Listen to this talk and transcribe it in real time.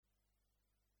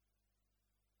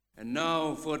And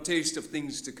now for a taste of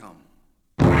things to come.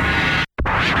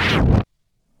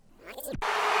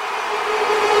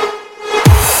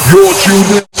 You're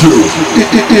tuned into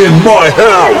In My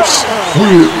House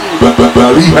with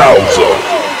Barry Hauser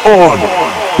on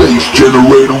Bass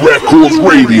Generator Records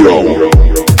Radio.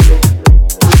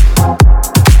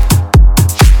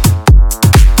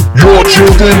 You're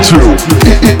tuned into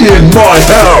In My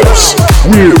House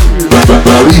with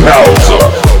Barry Hauser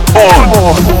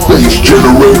on Bass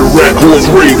Generator Records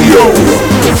Radio.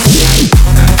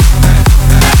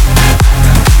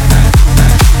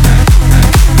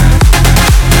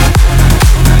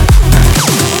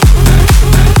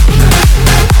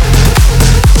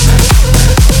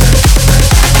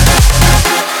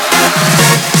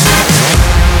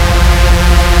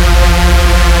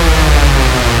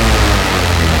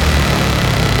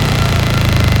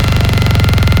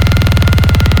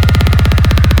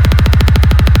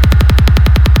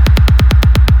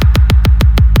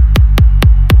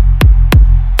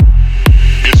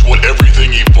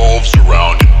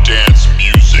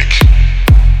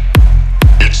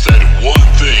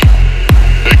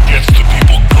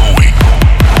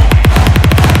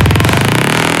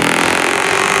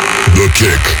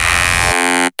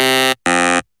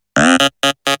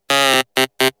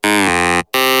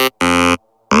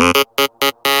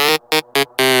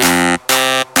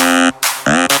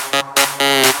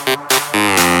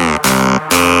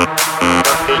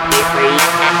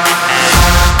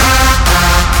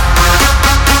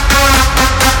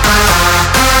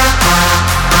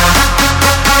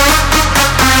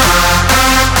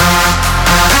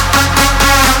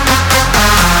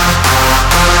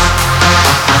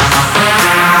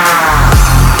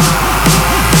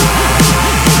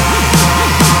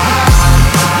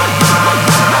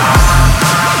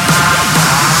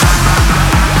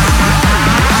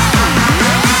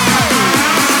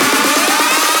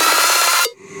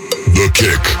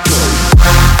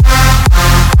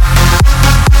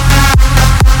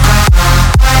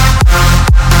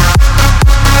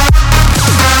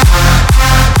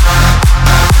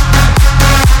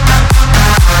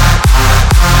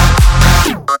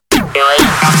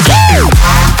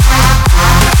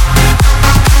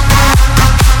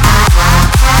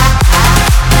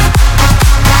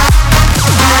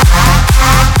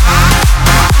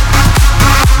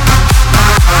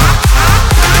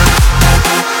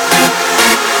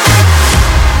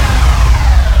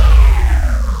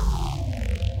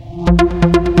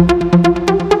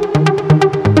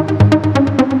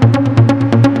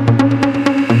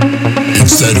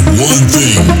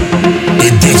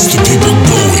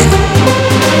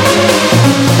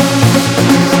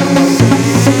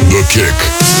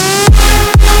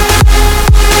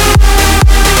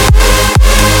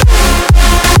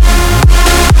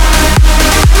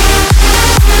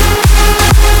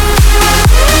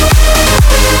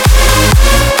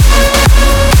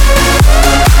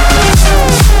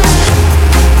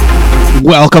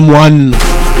 Welcome one.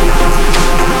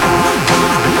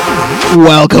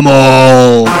 Welcome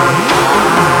all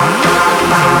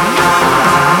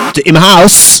to In My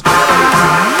House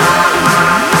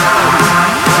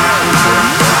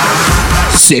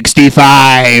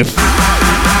 65.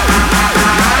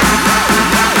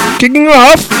 Kicking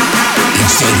off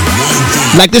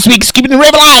like this week's Keeping the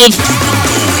Rave Alive.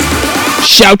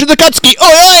 Shout to the Kutski.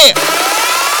 Oi!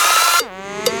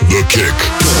 The Kick.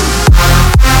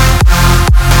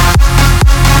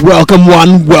 Welcome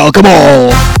one, welcome all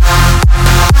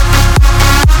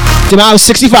to House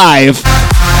 65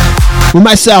 with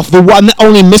myself, the one, the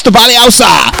only Mr. Valley Hauser.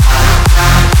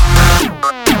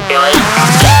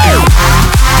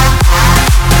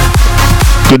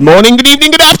 Good morning, good evening,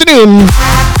 good afternoon.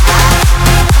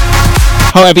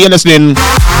 However you're listening,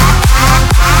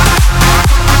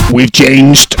 we've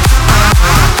changed,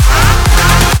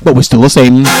 but we're still the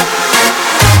same.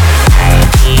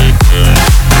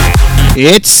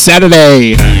 It's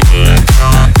Saturday.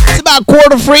 It's about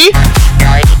 3:15.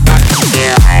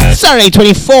 Saturday,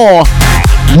 24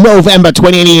 November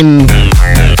 2018.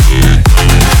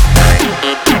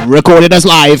 Recorded as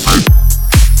live.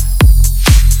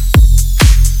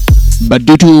 But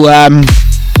due to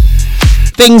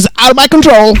things out of my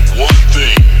control,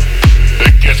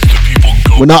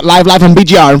 we're not live on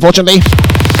BGR, unfortunately.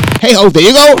 Hey ho, there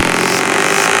you go.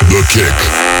 The Kick.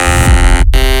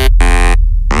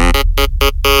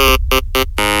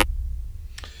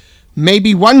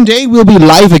 Maybe one day we'll be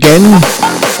live again.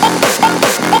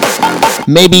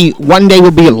 Maybe one day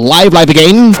we'll be live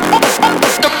again.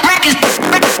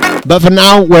 But for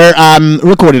now, we're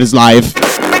recorded as live.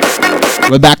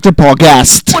 We're back to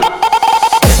podcast.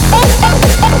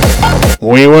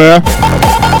 We were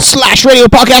Slash Radio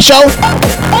Podcast Show.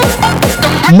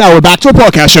 Now we're back to a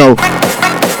podcast show.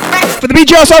 For the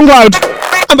BGR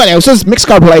SoundCloud, and Valley House's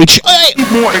Mixcloud page.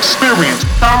 More experience.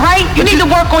 Alright, you need to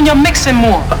work on your mixing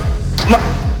more.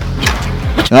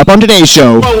 Up on today's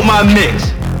show, My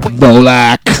mix.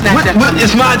 Volak, What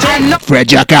is my turn?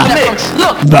 fredjacker,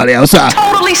 Look, Valley House.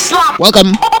 totally sloppy.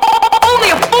 Welcome.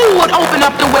 Only a fool would open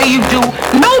up the way you do.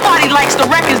 Nobody likes the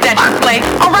records that you play.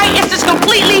 Alright, it's just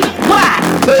completely whack.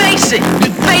 Face it.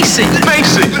 Face it.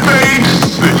 Face it. Face it.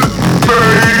 Face it.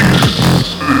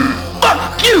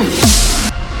 Fuck you.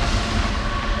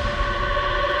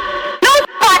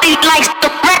 Nobody likes the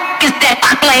records that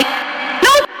I play.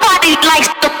 Nobody likes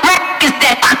the records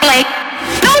that I play.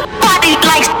 Nobody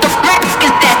likes the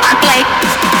records that I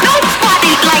play.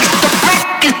 Nobody likes the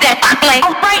records that I play.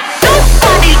 Alright,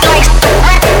 nobody likes the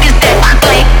records that I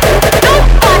play.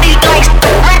 Nobody likes the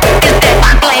records that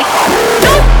I play.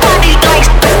 Nobody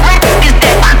likes the records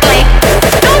that I play.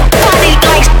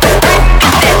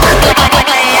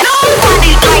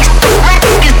 Nobody likes the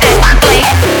records that I play.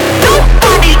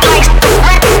 Nobody likes the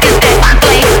records that I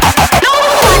play.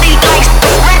 Nobody likes the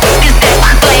records that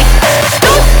I play.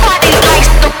 Nobody likes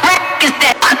the records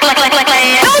that I play. Nobody likes the records that I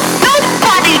play.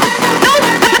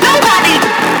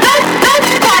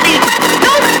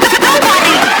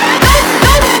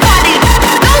 Nobody,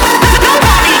 nobody,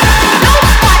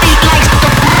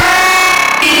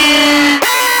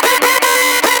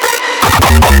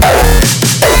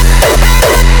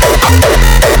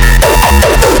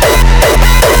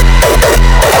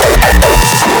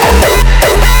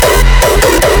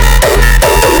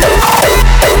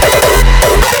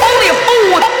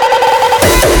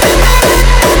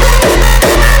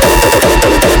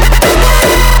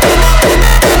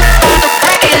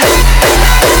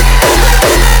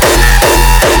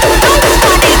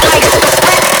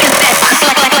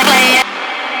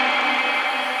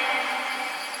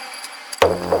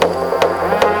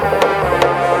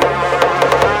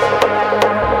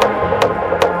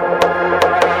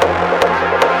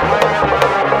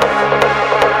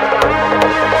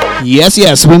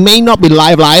 Yes, we may not be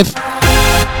live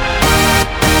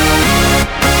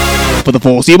for the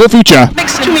foreseeable future,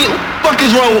 What you mean? What the fuck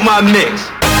is wrong with my mix?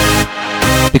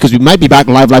 because we might be back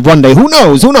live one day. Who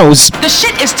knows? The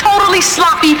shit is totally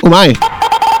sloppy. Oh my.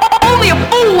 Only a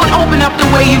fool would open up the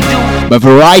way you do. But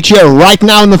for right here, right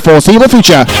now in the foreseeable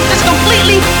future, It's just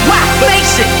completely whack.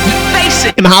 Face it. Face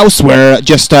it. in the house, we're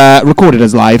just recorded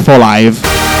as live for live.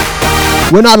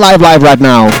 We're not live right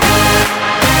now.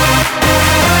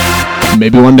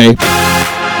 Maybe one day.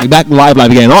 Be back live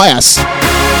again. Oh yes.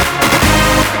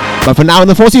 But for now in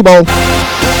the foreseeable,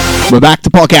 we're back to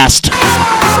podcast.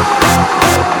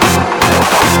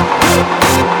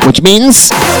 Which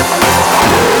means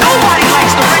Nobody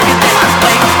likes the records that I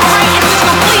play. Alright, it's just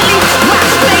completely whack.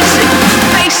 Face it.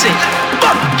 Face it.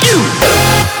 Fuck you.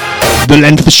 the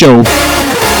length of the show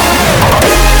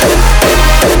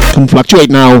can fluctuate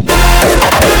now.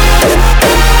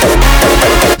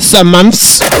 Some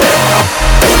months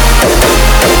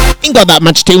ain't got that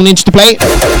much tunage to play.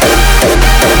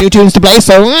 New tunes to play,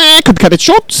 so I could cut it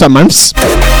short some months.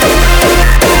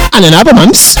 And in other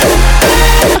months,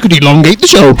 I could elongate the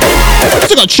show.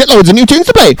 So I got shitloads of new tunes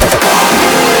to play.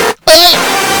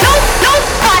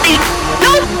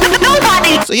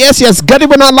 Nobody. So yes, gutted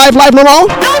we're not live no more.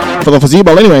 For the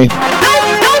foreseeable anyway.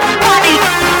 Nobody.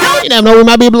 You never know, we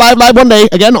might be live one day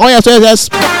again. Oh yes. Records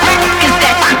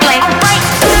that I play.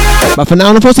 Alright. But for now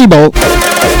in the foreseeable,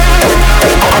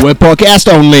 we're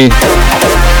podcast only.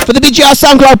 For the BGR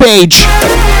SoundCloud page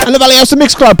and the Valley House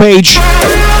Mixcloud page,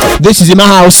 this is in my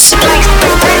house.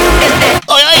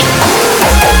 Oi,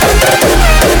 oi.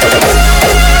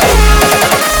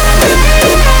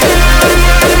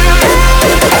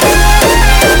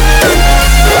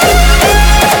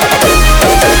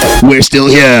 We're still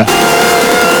here.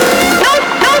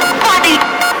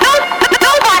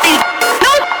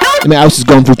 My house has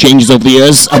gone through changes over the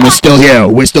years, and we're still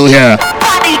here.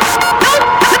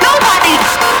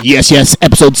 Yes,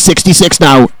 episode 66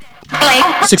 now.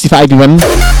 65 even.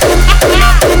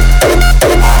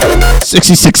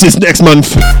 66 is next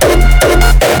month.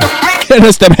 Getting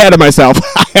a step ahead of myself.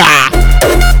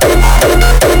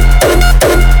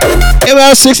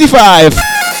 Well, 65.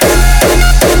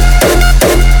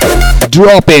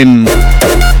 Drop in.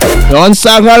 On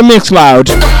SoundCloud and Mixcloud.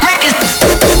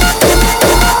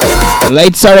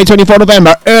 Late Saturday, 24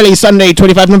 November. Early Sunday,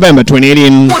 25 November,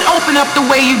 2018. Would open up the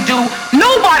way you do.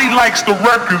 Nobody likes the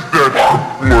records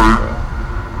that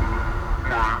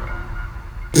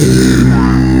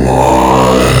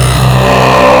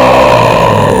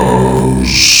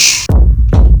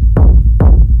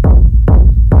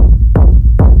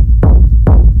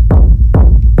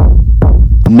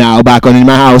now back on In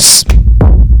My House.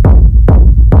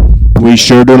 We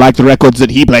sure do like the records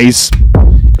that he plays.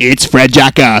 It's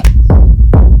Fredjacker.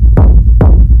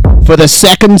 For the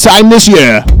second time this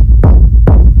year.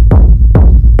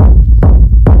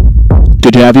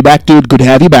 Good to have you back, dude. Good to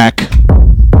have you back.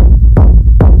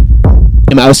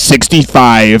 In My House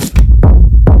 65.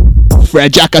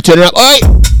 Fredjacker, turn it up. Oi!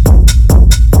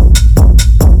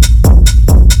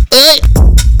 Oi!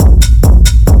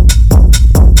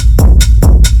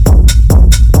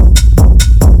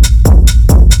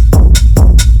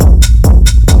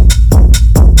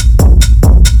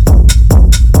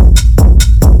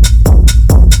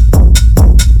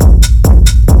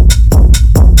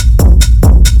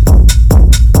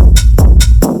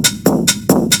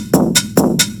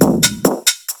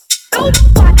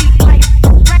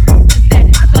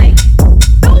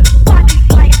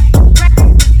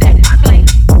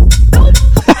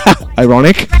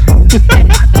 Ironic.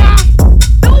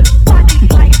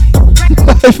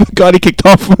 I forgot he kicked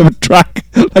off with a track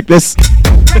like this.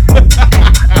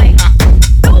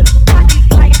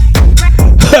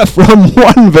 From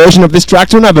one version of this track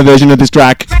to another version of this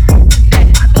track.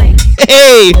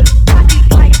 Hey!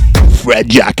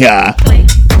 Fredjacker.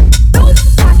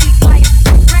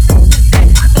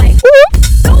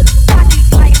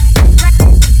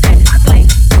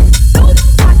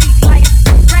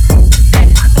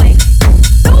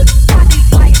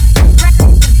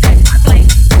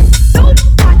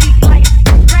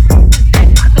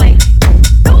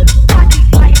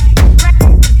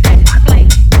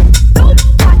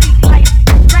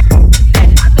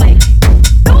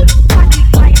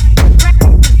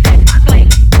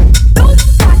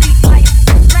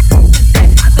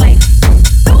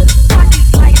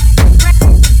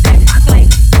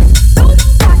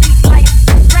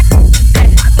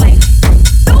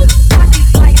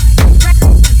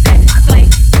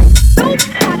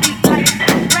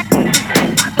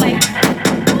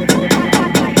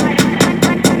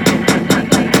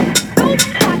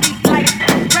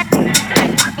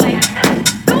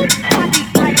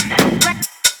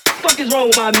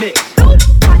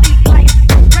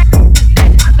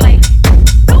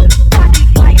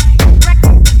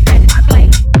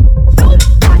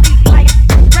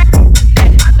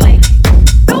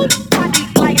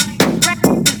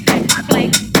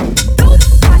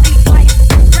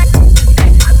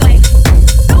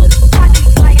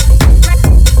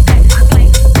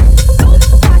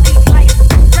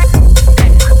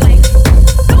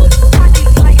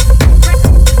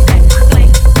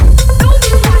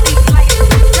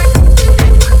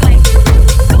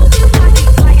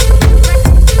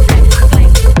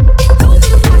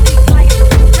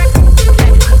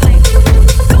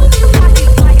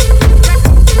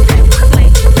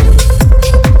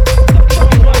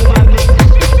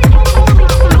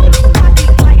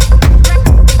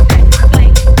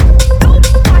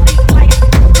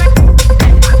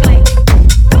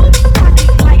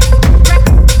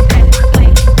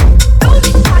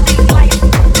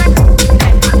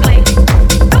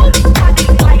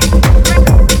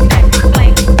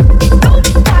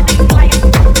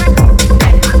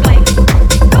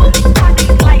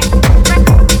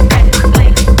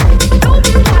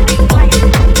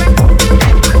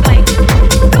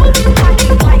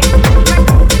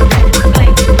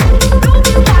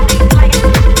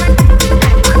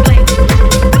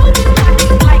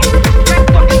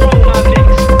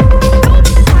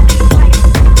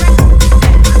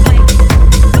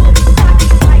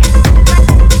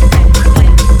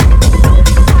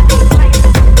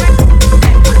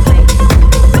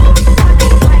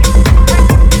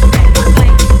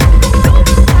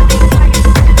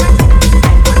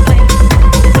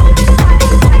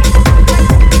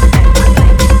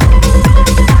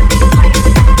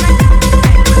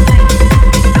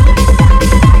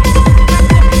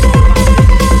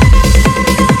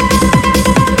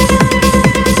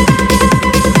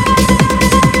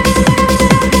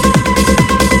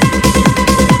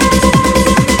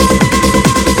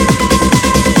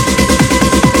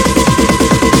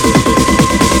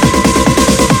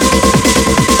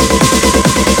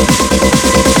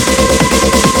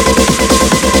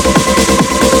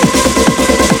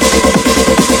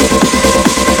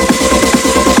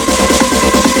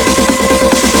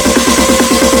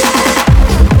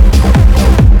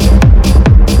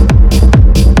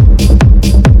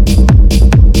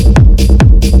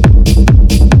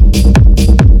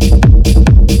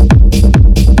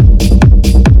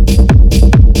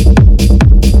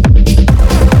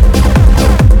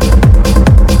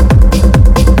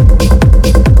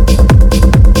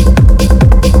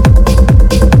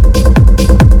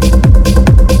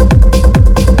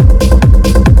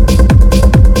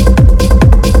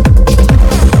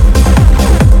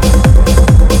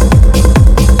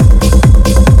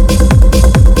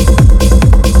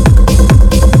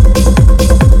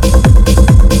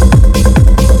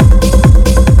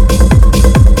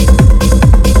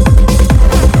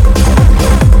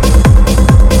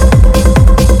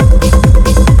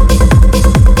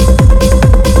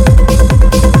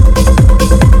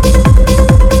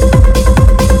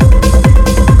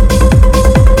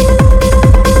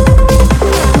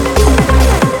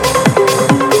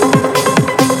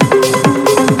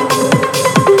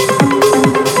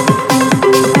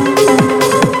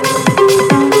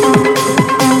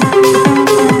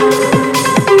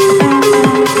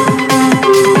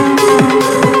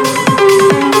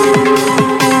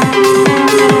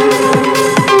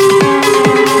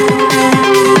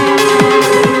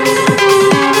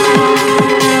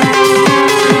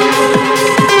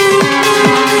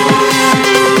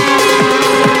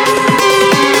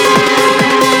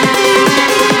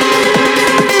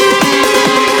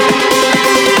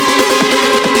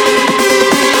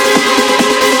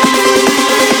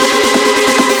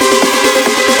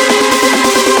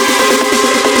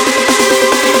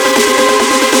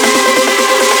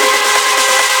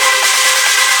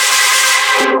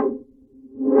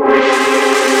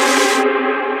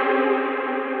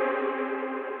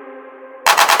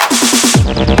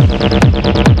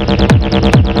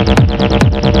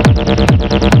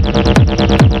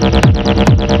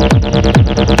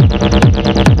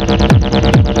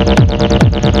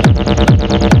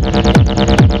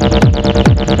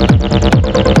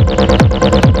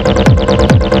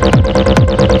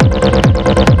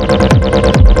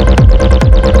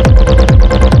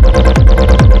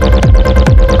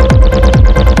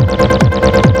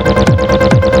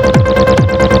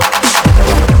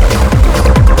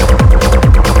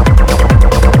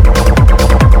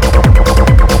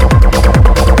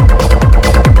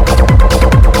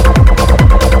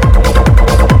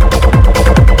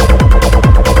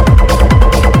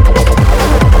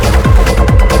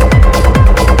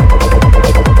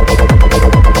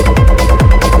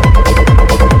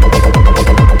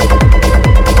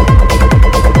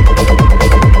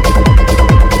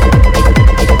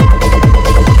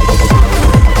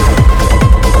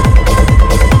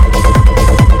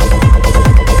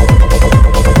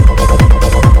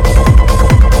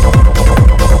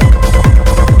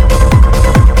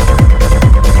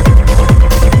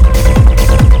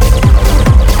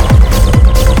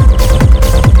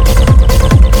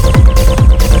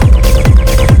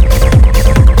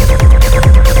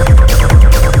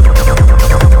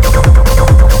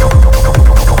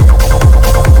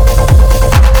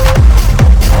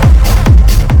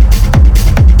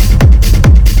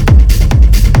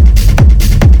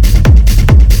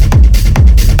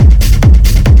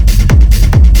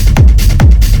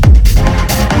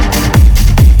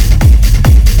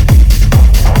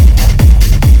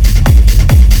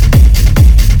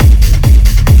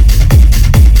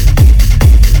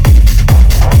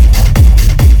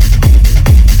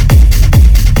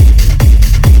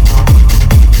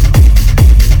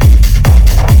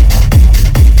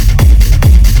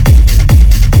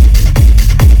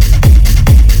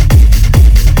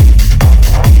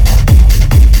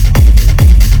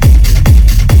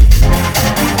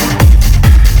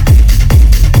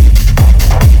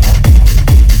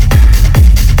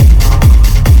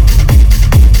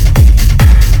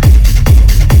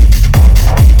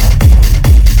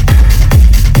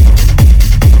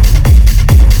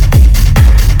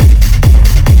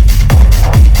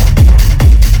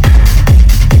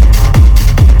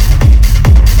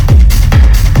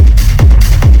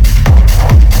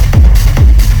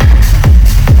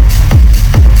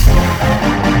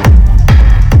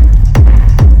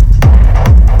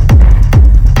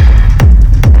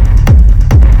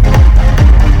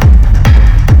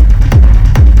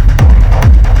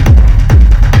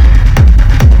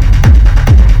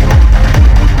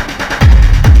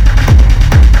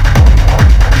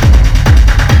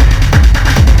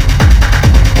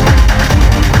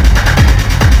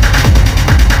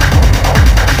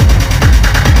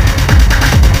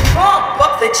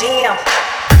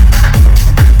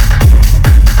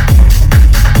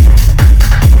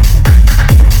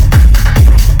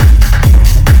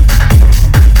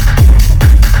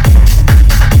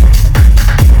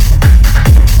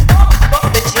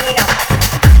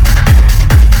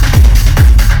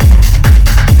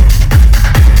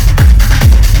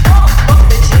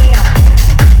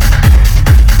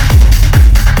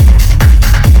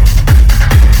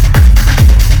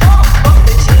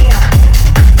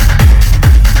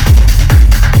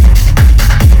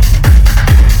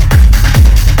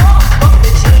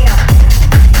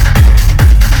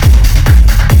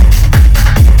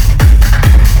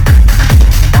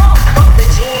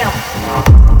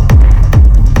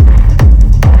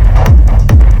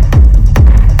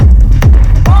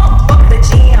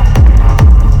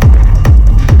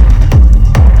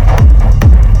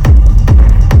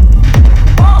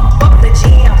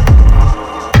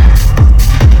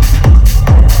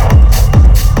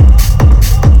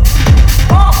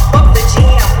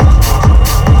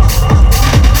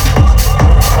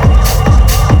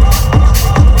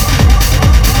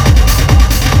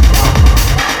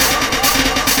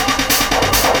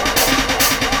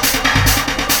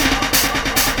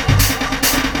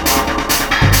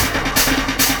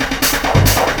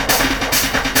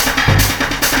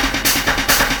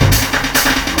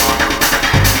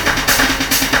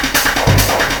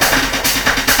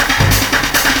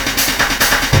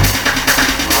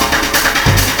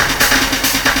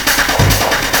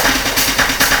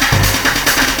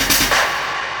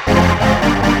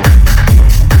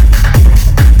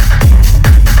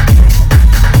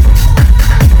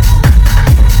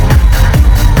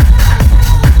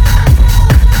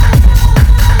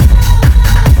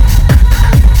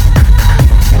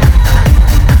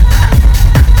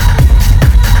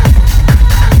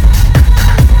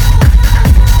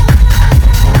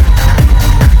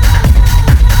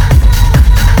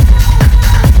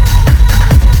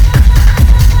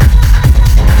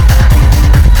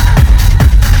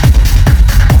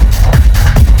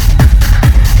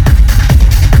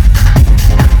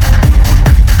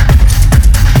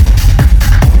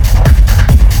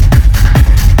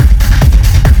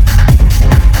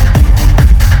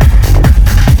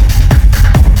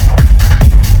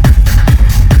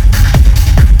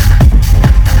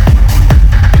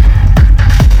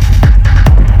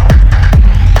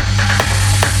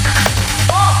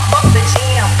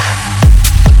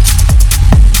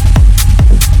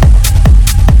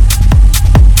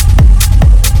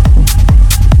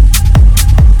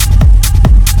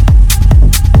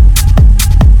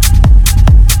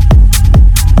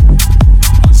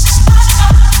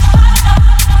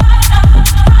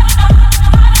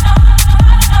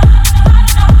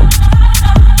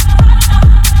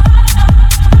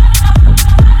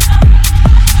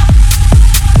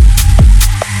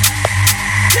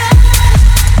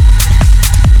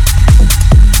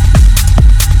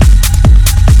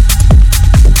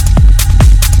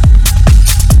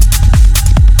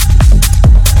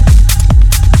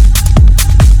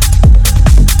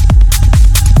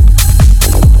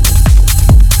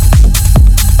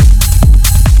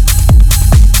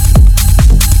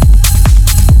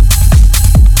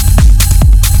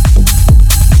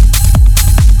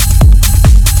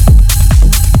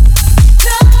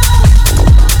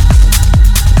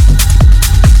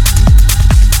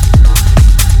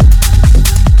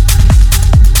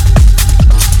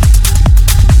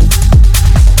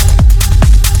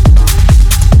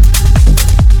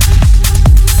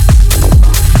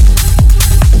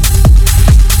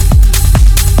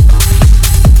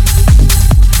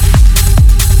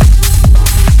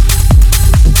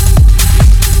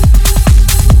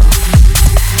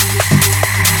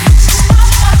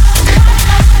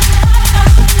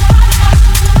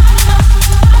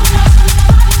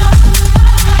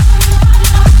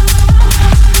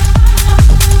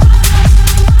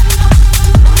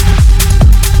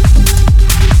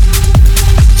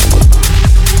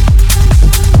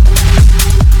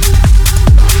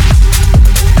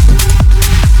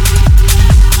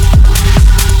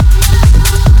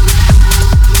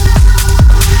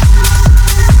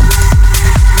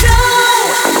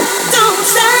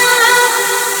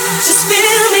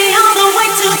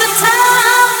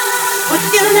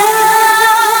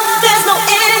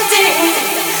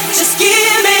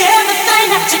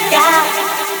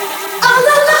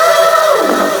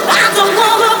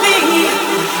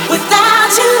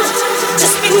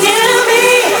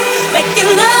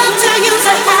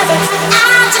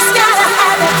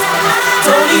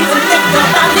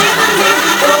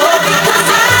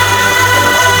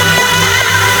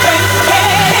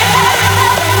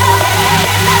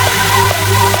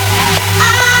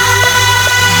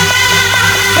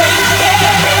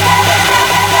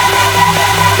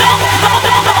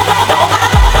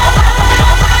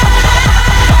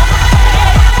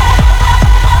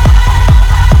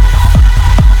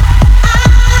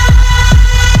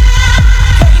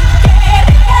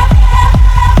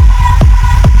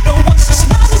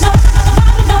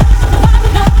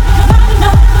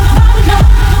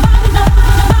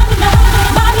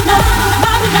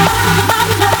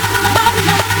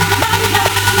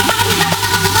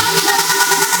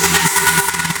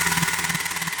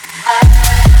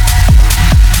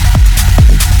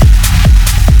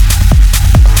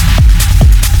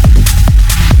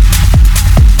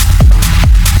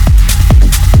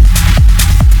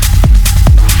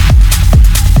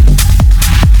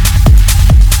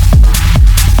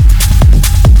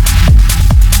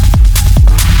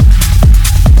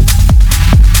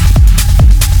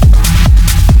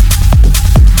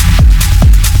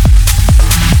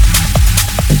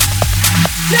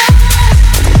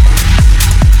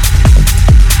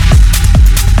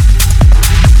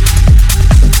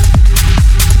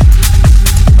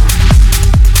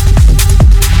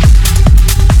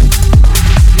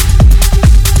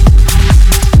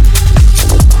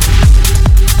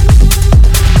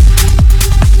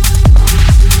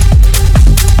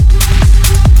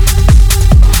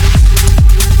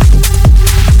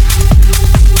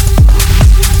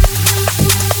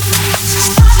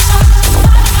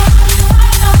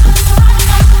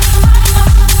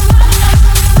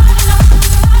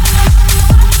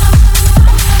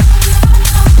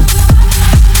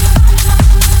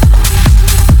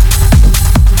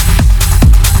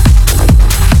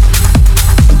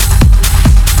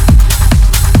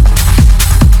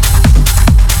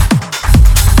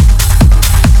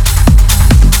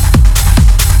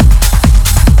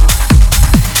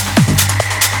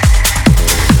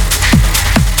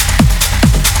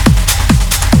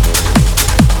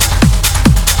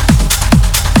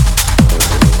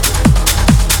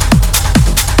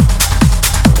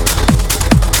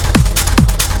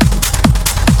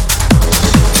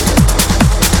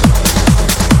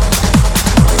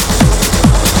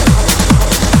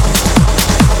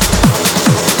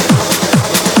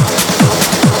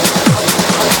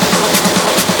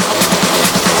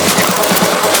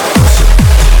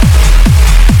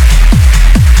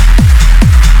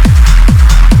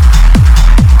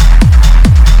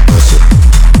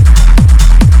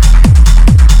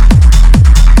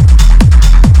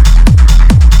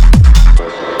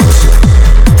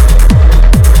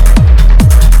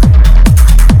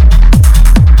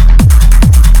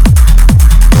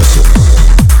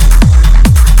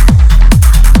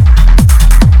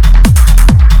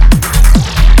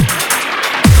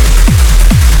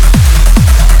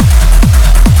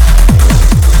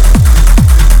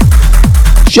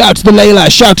 Shout to the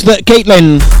Layla, shout to the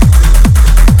Caitlin.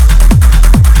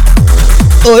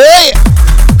 Oi!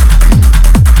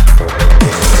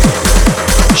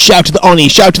 Shout to the Oni,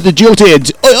 shout to the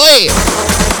Jilted. Oi oi!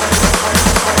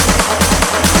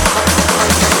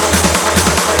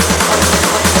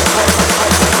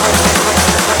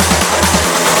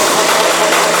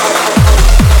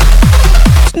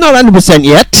 It's not 100%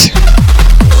 yet.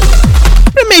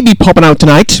 But it may be popping out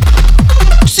tonight.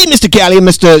 See Mr. Kelly and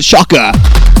Mr. Shocker.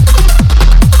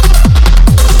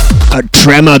 A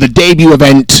Tremor, the debut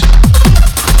event.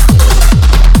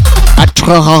 I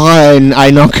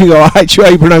know how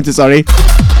you pronounce it, sorry.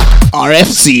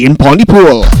 RFC in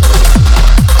Pontypool.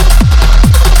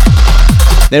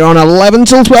 They're on 11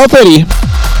 till 12:30.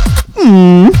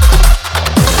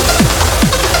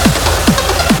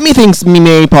 Methinks me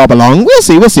may pop along. We'll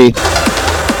see.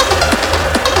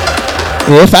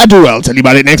 If I do, I'll tell you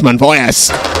about it next month. Oh yes.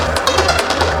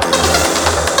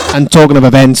 And talking of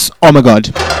events, oh my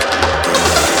god.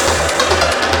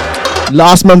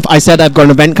 Last month I said I've got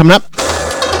an event coming up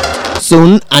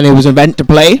soon, and it was an event to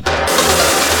play.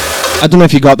 I don't know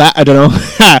if you got that, I don't know.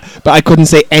 But I couldn't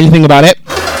say anything about it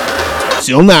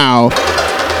till now.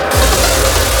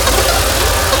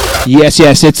 Yes,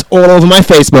 it's all over my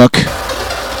Facebook.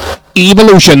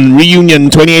 Evolution Reunion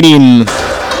 2018.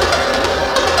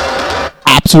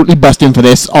 Absolutely busting for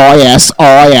this. Oh yes.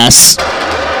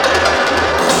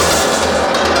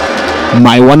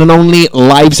 My one and only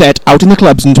live set out in the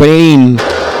clubs in 2018.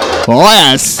 Oh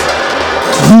yes.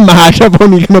 Mad, I've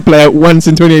only gonna play it once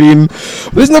in 2018.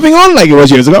 There's nothing on like it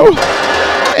was years ago.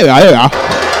 Here we are.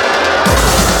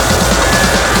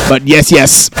 But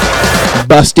yes.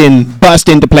 Bust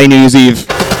in to play New Year's Eve.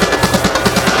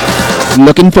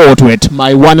 Looking forward to it.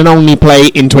 My one and only play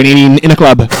in 2018 in a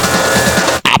club.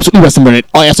 Absolutely busting for it.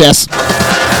 Oh yes.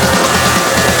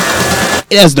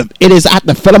 It is at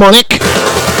the Philharmonic.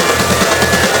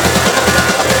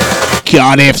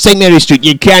 Cardiff, St. Mary Street,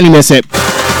 you can't miss it.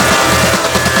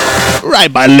 Right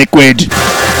by Liquid.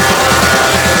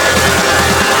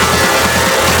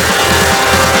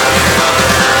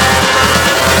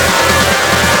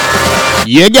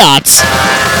 You got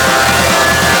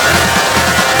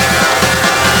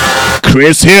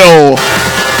Chris Hill,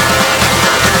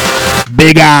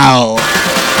 Big Al,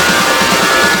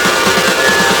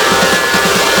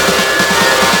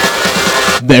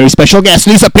 very special guest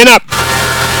Lisa Pinup.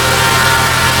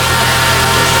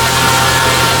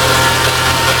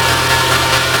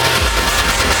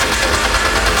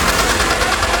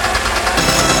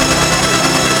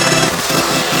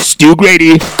 Stu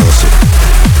Grady,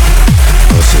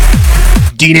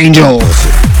 Dean Angel,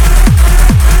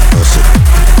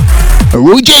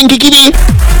 Rui Jane Kikidi,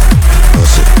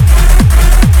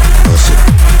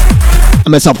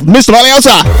 and myself, Mr.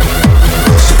 Valiosa.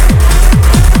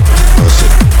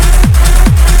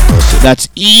 That's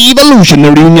Evolution,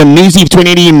 the Reunion, New Year's Eve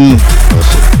 2018.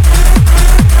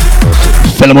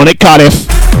 Philharmonic Cardiff.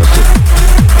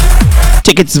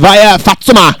 Tickets via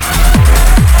Fatsuma.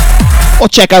 Or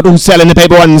check out who's selling the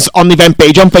paper ones on the event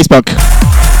page on Facebook.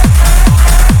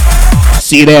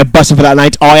 See you there, busting for that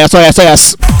night. Oh yes.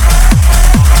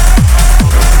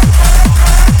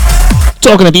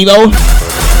 Talking of Evo,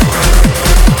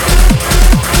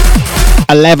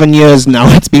 11 years now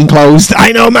it's been closed.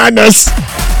 I know, madness.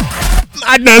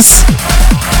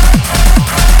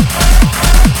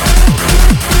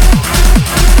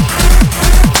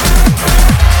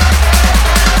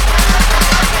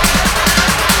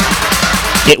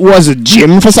 It was a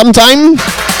gym for some time.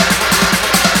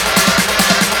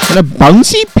 And a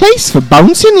bouncy place for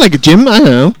bouncing, like a gym, I don't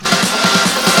know.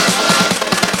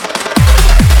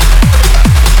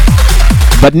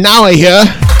 But now I hear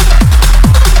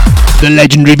the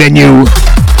legendary venue.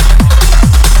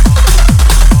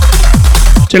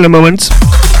 Till a moment.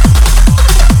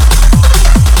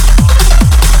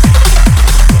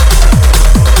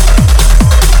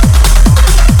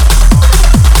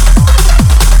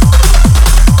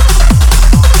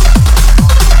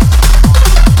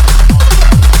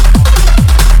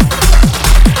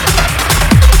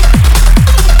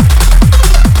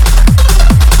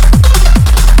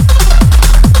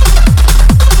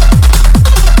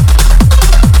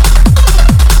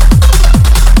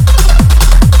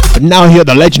 Now here,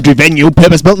 the legendary venue,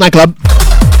 purpose-built nightclub,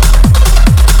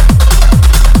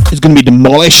 is going to be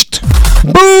demolished.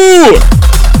 Boo!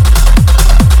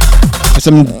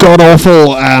 Some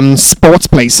god-awful sports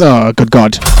place. Oh, good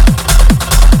God.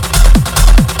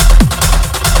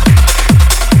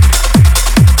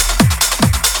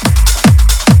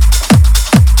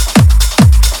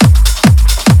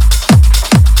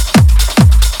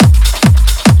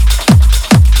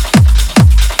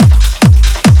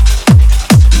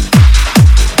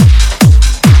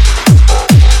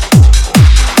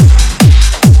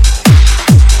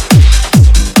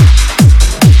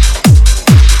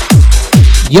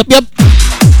 Yep.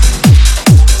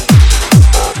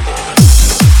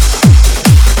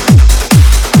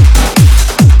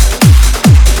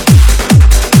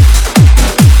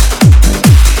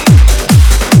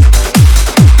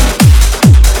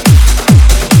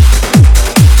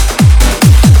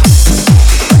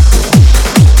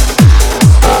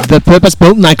 The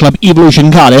purpose-built nightclub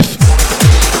Evolution Cardiff.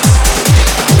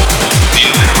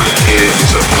 Dealing with it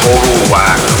is a total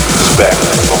lack of respect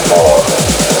for law.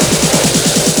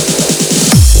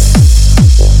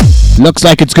 Looks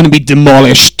like it's going to be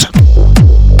demolished.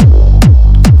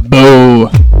 Boo.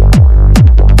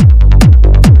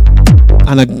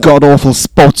 And a god-awful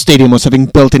sports stadium was having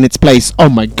built in its place. Oh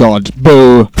my god.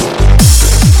 Boo.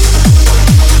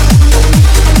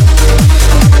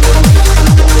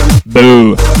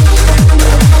 Boo.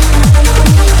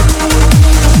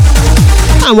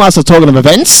 And whilst I'm talking of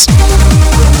events,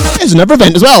 there's another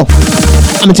event as well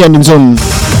I'm attending soon.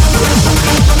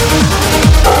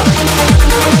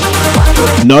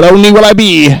 Not only will I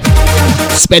be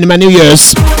spending my New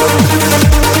Year's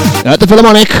at the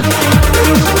Philharmonic,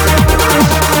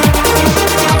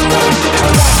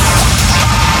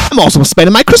 I'm also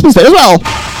spending my Christmas Day as well.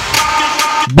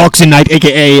 Boxing Night,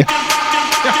 aka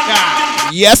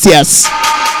yes.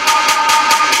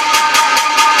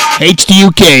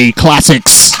 HTUK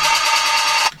Classics.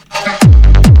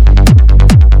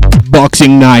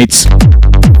 Boxing Night.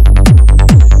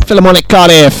 Philharmonic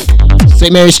Cardiff.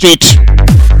 St. Mary Street.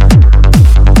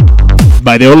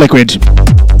 By the Old Liquid.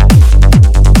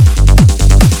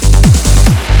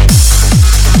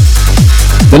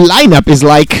 The lineup is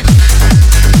like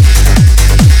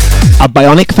a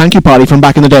bionic thank you party from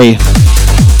back in the day.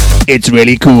 It's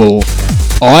really cool.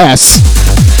 Oh yes.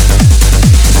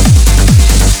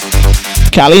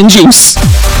 Cali and Juice.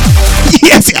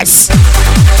 Yes.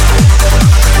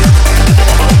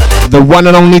 The one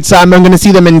and only time I'm going to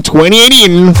see them in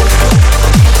 2018.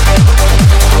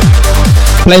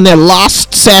 Playing their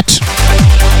last set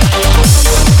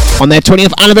on their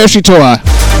 20th anniversary tour.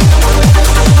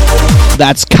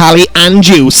 That's Cali and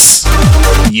Juice.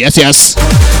 Yes.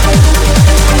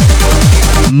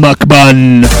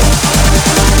 Mukbun.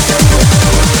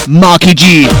 Marky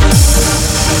G.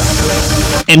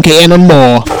 MKN and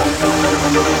more.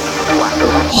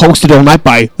 Hosted all night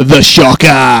by The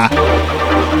Shocker.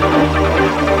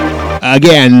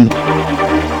 Again,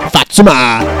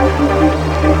 Fatsuma.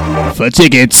 For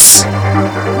tickets.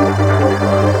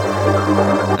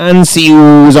 And see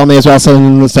who's on there as well,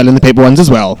 selling the paper ones as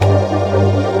well.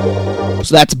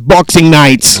 So that's Boxing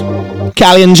Night.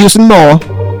 Cali and Juice and more.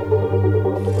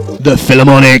 The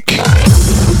Philharmonic.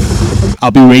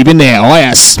 I'll be raving there, oh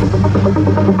yes.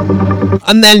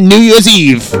 And then New Year's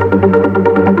Eve.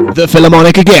 The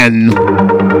Philharmonic again.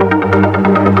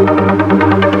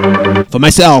 For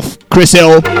myself, Chris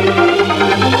Hill.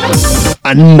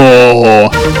 And more.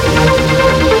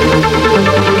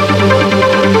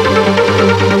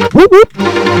 Whoop whoop.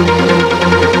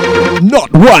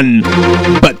 Not one,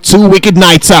 but 2 wicked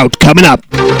nights out coming up.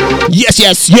 Yes.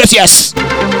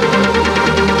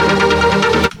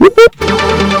 Whoop whoop.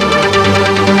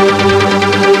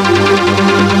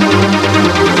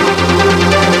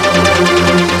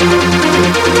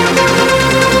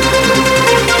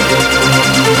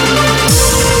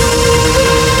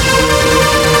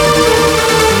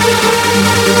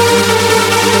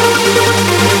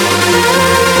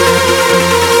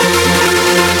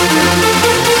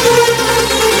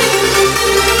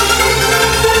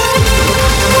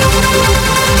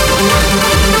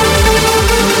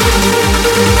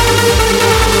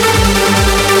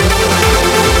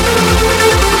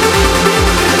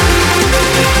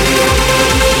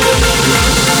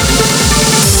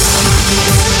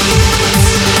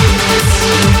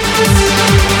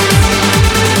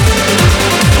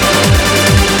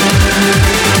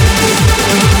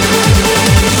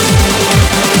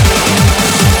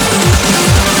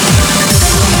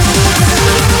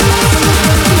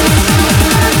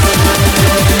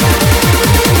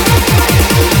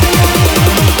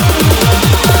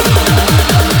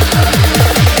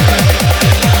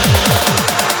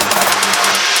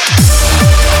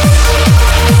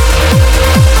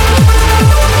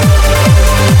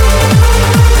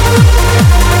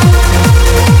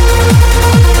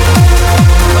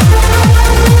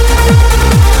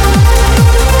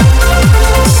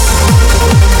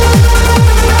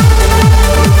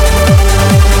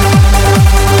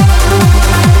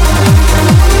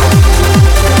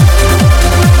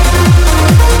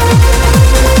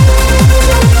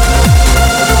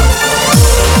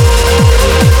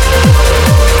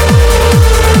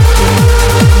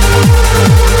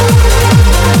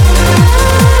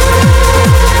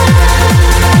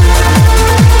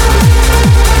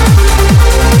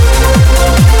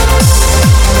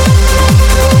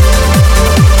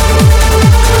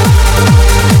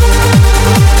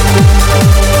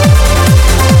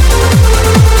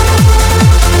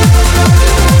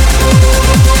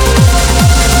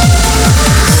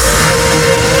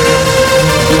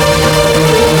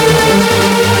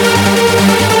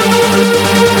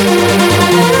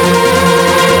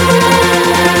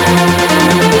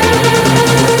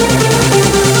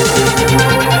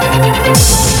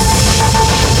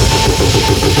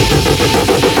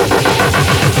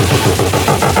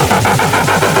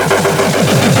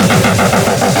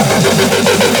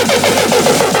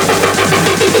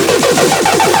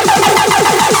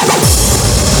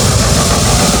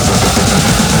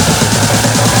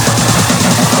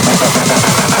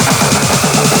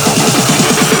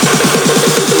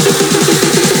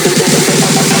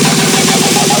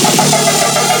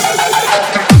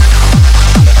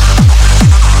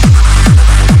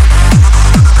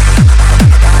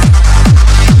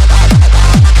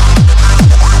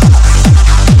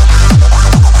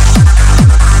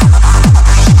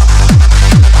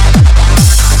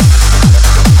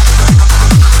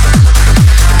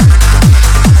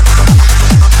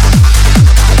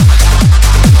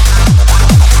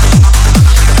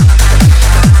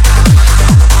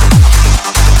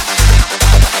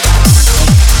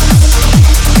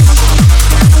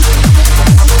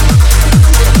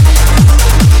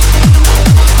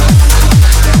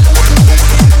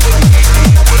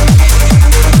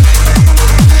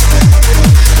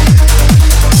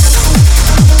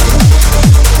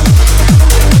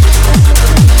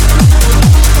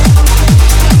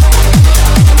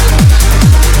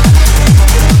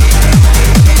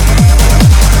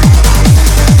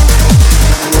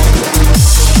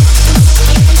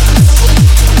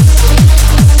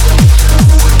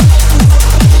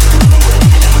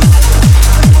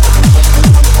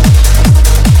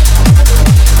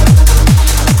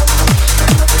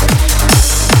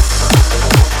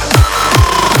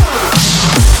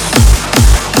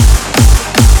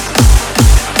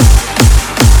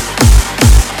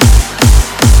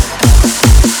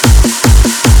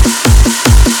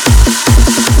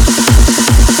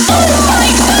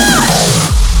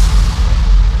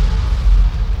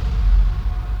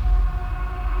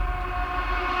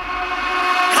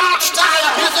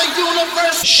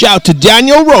 Shout to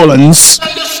Daniel Rollins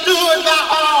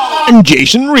and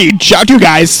Jason Reed. Shout to you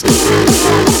guys.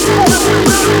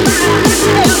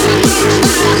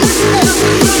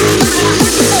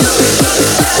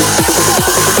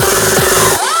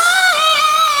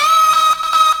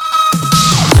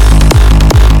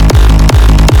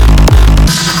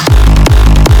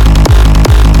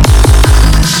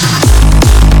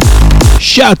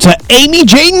 Shout to Amy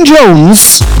Jane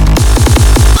Jones.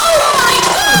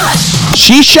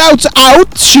 She shouts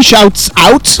out.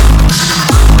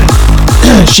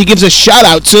 She gives a shout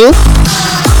out to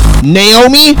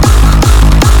Naomi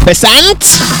Besant,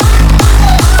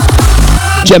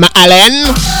 Gemma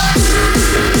Allen,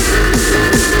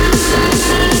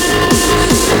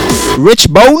 Rich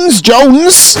Bones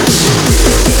Jones,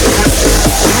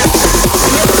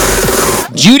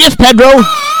 Judith Pedro,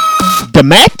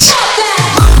 Demet,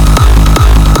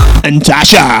 and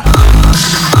Tasha.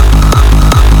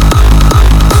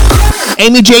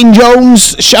 Amy Jane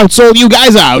Jones shouts all you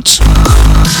guys out.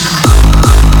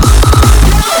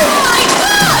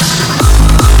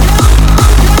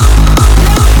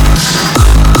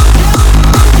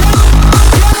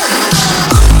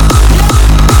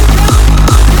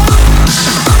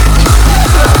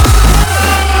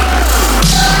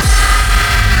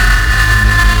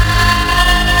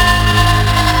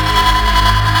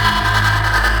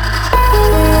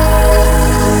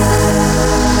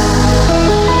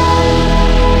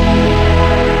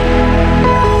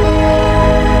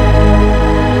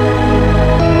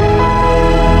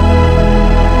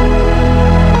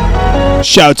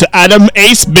 Shout to Adam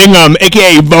Ace Bingham,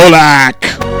 aka Volak.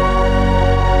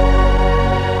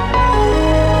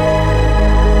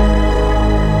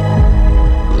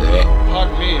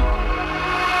 Pardon me.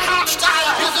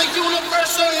 Style is a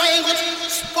universal language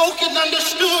spoken,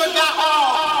 understood by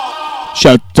all.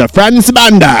 Shout to Franz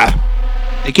Banda,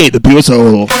 aka the Pure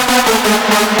Soul.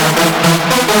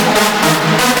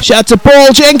 Shout to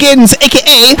Paul Jenkins,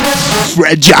 aka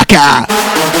fredjacker.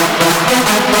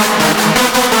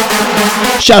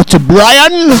 Shout to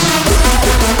Brian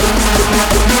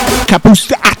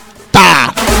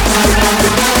Capustata.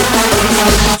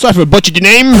 Sorry if I butchered your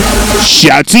name.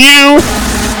 Shout to you.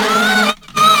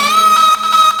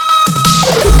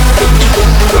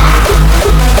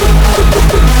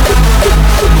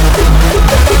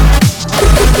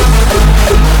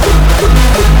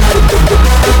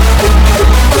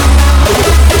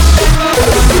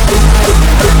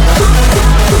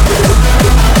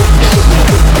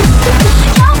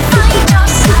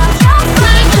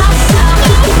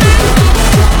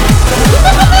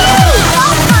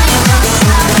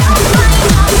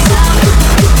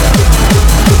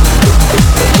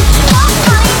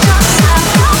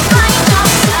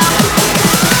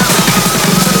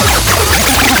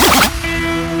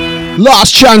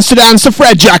 Last chance to dance to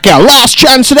fredjacker. Last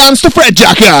chance to dance to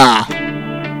fredjacker.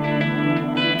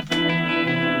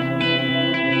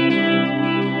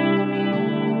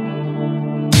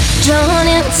 Drawn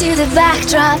into the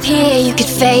backdrop here, you could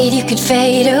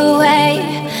fade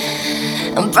away.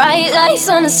 Bright lights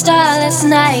on a starless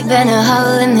night, burn a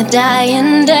hole in the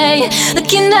dying day.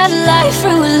 Looking at life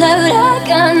through a loaded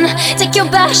gun. Take your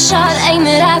best shot, aim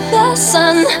it at the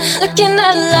sun. Looking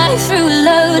at life through a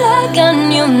loaded gun,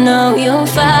 you know you'll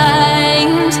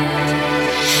find.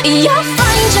 You'll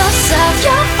find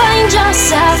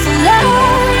yourself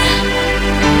alone.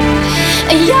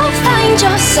 You'll find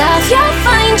yourself alone.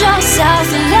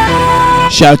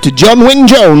 Shout to John Wynne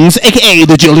Jones, aka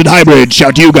the Jilted Hybrid.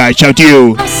 Shout to you guys, shout to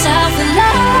you. Yourself alone.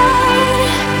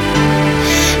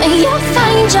 You'll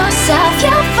find yourself.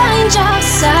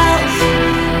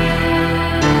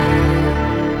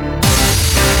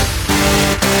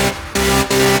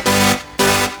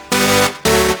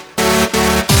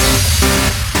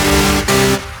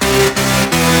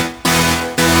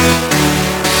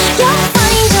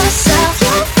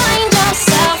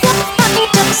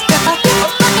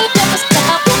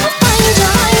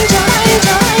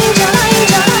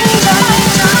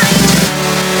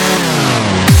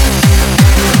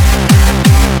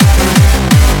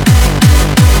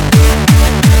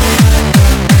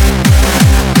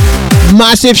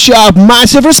 Massive shout,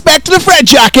 massive respect to the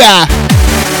fredjacker.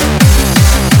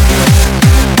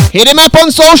 Hit him up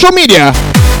on social media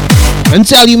and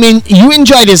tell you you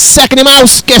enjoyed his second in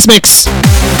house guest mix,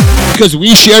 because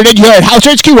we shared it here at House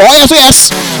HQ. Oh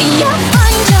yes.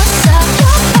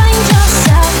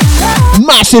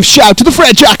 Massive shout to the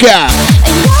fredjacker.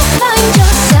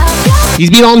 He's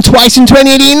been on twice in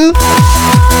 2018,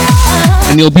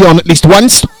 and he'll be on at least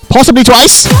once, possibly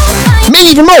twice, maybe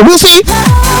even more, we'll see.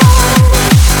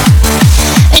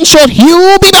 In short,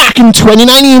 he'll be back in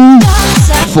 2019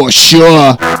 for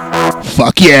sure.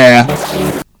 Fuck yeah.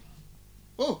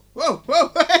 Whoa, whoa,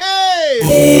 whoa,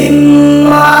 hey! In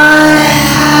my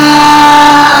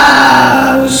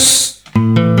house.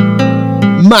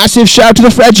 Massive shout to the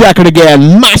fredjacker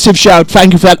again. Massive shout.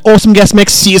 Thank you for that awesome guest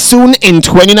mix. See you soon in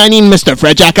 2019, Mr.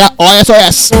 Fredjacker.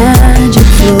 OSOS. Magic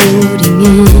floating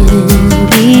in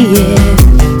the air.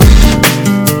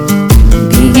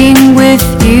 Being with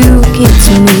you gets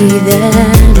me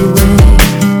that way.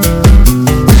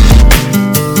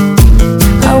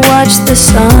 I watch the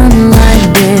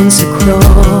sunlight dance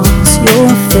across your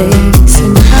face,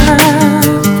 and I've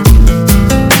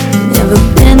never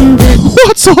been this.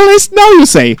 What's all this now, you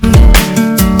say?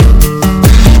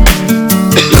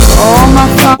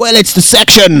 Well, it's the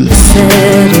section.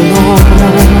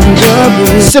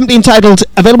 Simply entitled,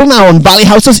 available now on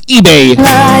Ballyhouse's eBay.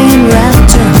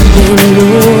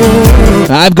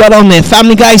 I've got on there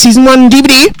Family Guy Season 1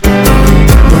 DVD. The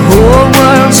whole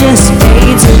world just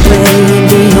fades away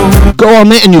beyond. Go on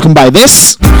there and you can buy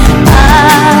this.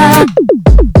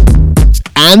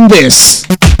 And this.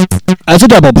 As a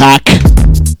double pack.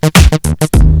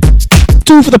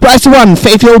 2 for the price of 1.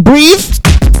 Faith You'll Breathe.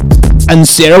 And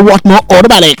Sarah Watmore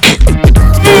Automatic.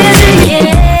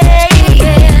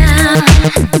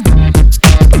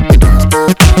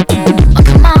 Oh,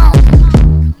 come on.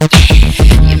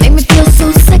 You make me feel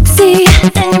so sexy,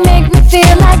 and you make me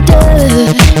feel like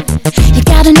duh. You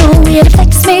gotta know where to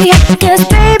flex me, 'cause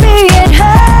baby it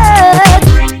hurts.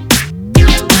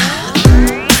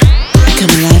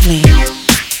 Come lively.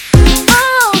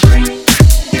 Oh,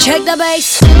 check the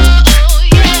bass.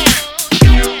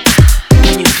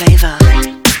 New flavor.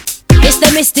 It's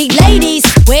the Mystic Ladies.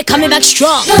 We're coming back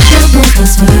strong.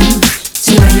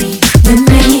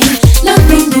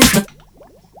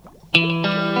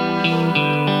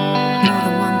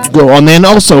 Go on then,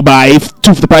 also buy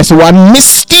 2 for the price of 1.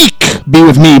 Mystique. Be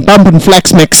With Me. Bump and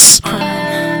Flex Mix.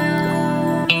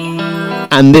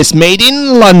 And this made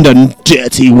in London.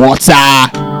 Dirty Water.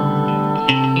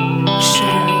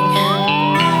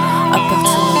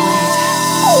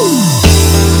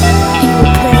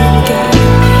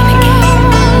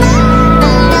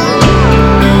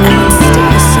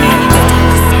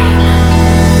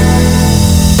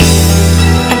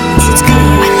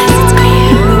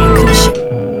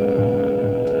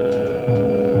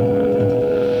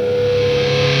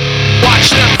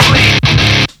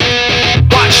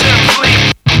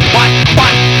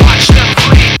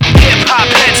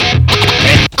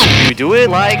 Do it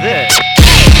like this.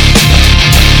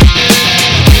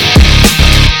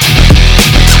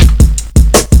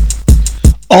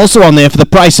 Also on there for the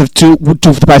price of 2 for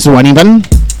the price of 1 even.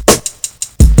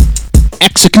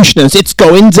 Executioners, It's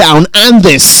Going Down, and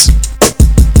this.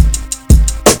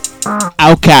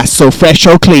 Outcast, So Fresh,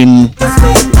 So Clean.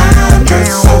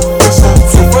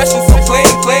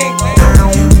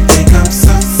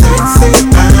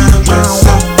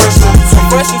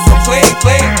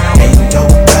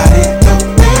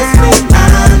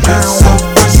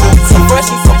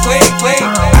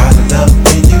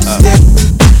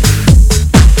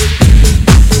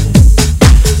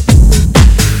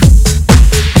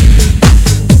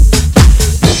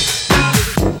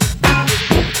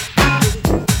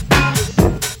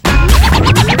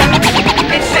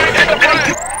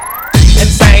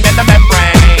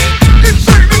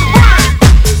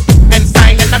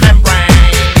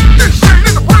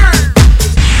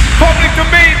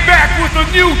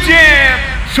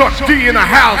 Chuck D in the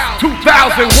house,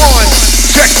 2001.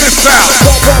 Check this out.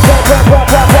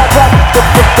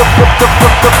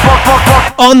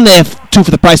 On there, 2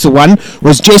 for the price of 1,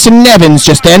 was Jason Nevins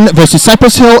just then versus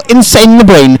Cypress Hill, Insane in the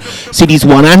Brain. CDs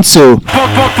 1 and 2.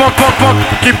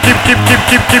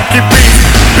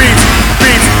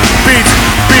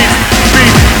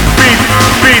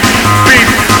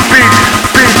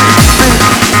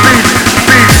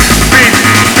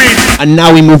 And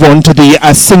now we move on to the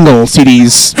single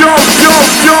CDs.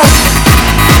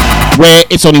 Where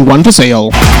it's only 1 for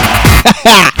sale.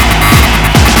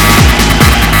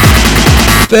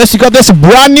 First, you got this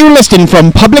brand new listing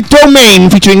from Public Domain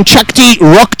featuring Chuck D,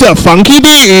 Rock the Funky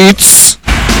Beats.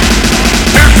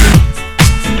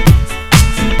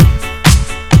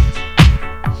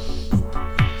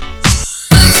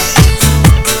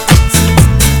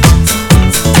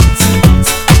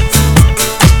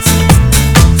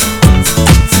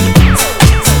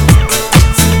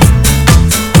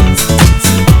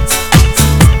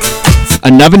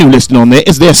 Another new listing on there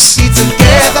is this.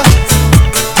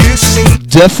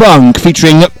 The Funk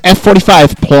featuring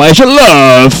F45 Pleasure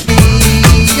Love.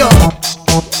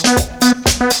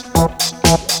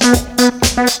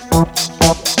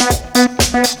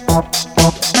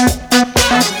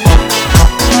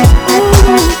 Ooh.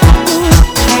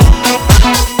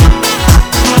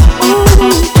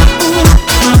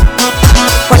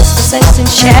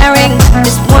 ring.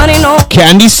 This one ain't no.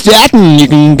 Candy Staten, you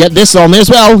can get this on there as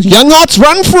well. Young Hearts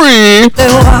Run Free.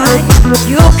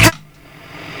 You can.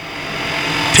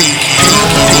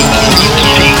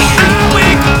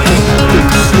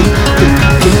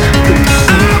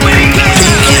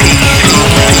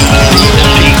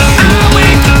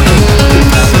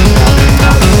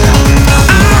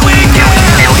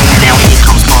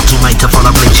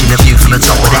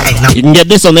 You can get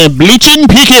this on there, Bleachin'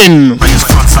 Pekin.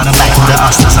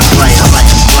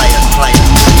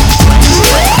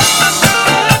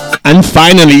 And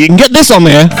finally, you can get this on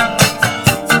there.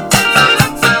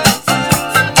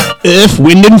 Earth,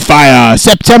 Wind and Fire,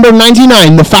 September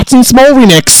 99, the Fats and Small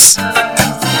remix.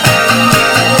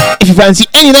 If you fancy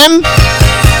any of them,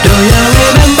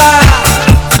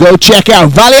 go check out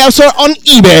Valley Houser on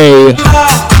eBay.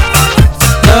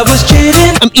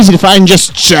 I'm easy to find,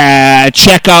 just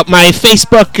check out my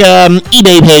Facebook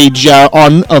eBay page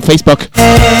on Facebook.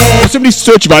 Or simply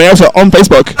search Valley Houser on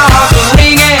Facebook.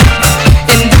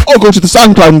 Or go to the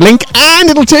SoundCloud link and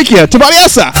it'll take you to Valley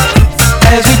Houser.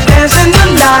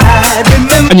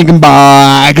 And you can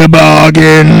buy a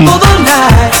bargain.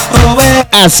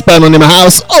 As spun on in my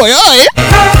house. Oi, oi.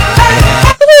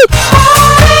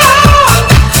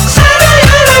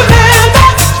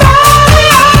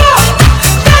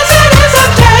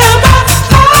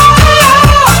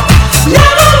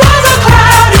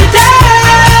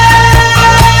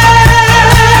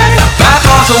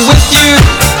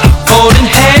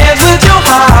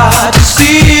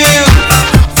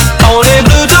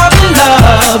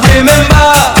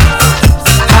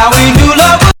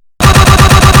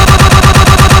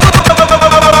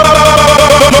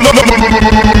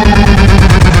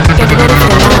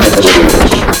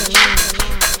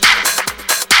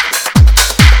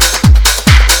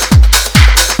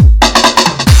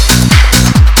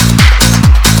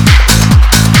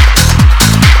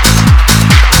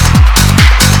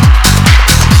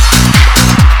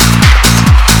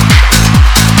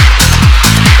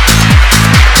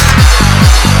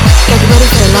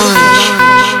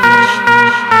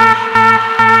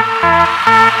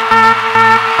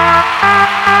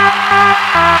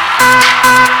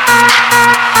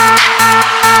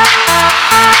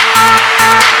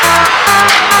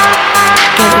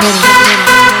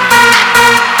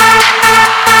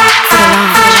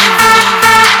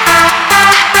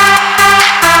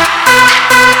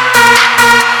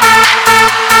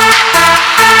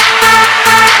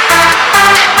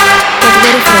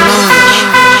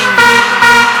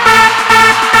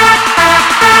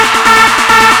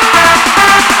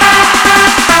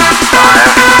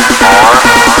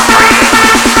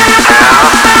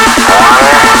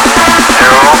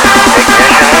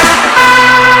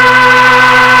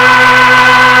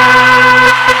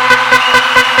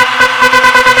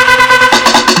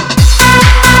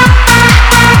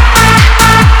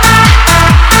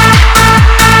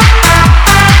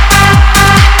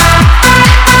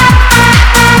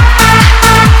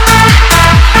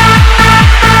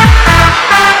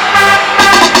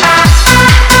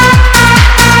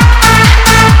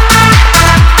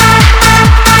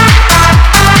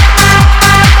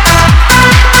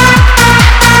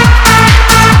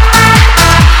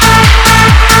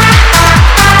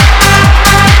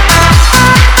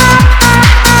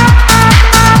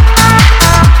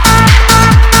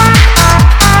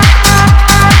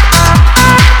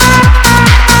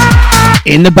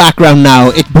 In the background now,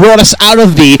 it brought us out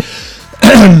of the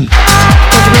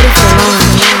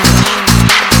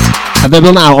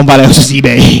available now on Valley Houser's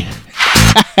eBay.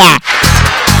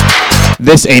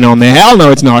 This ain't on there. Hell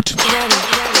no, it's not.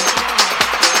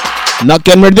 Not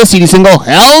getting rid of this CD single.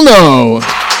 Hell no.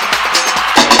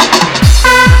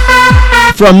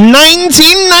 From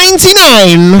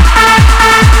 1999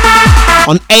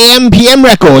 on AM/PM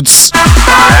Records.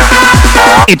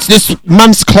 It's this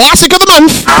month's classic of the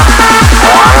month.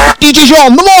 DJ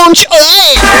Sean, the launch.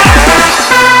 Hey!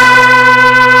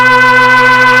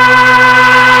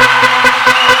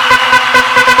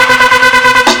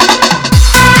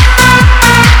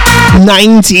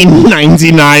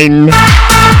 1999.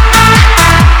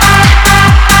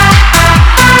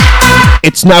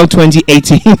 It's now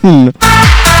 2018.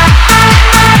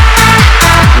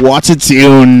 What a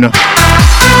tune.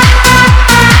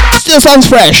 Still sounds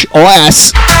fresh, oh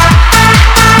yes.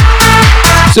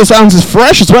 Still sounds as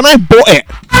fresh as when I bought it.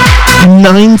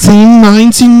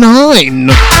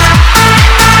 1999.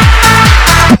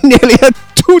 Nearly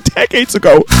 2 decades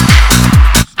ago.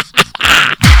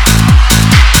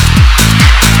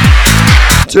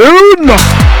 Tune.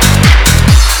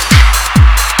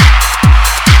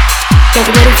 Get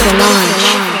ready for the launch.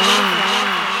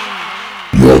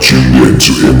 You're tuned in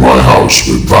to In My House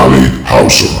with Valley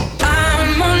Houser.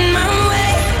 I'm on my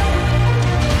way,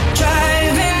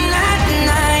 driving at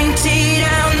 90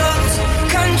 down those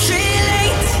country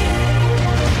lanes,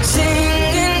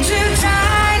 singing to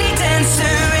Tiny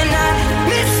Dancer, and I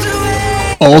miss the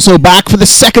way. Also back for the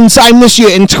second time this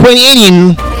year in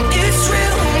 2018. It's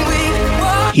real when we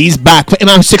walk He's back for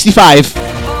MI 65.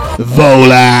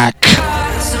 Volak.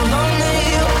 so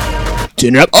lonely.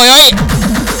 Tune it up.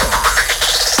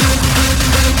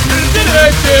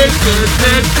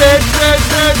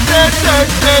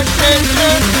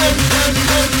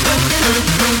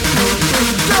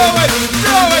 Oi,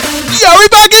 oi. Yo, we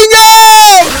back in, yo!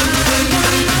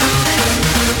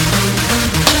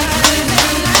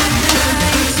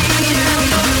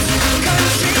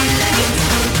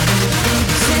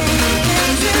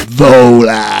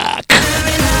 Volak.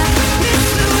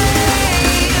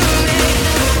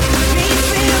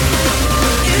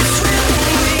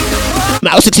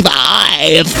 Mouse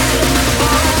 65.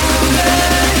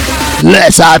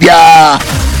 Let's have ya.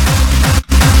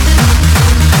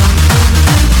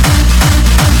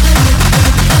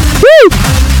 Woo!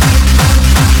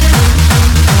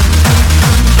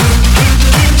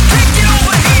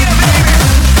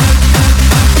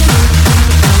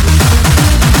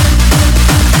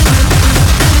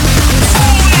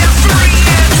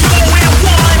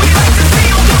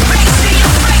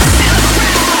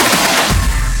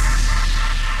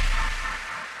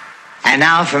 And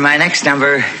now for my next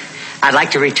number, I'd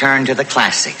like to return to the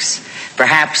classics.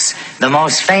 Perhaps the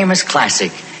most famous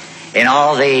classic in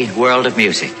all the world of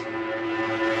music.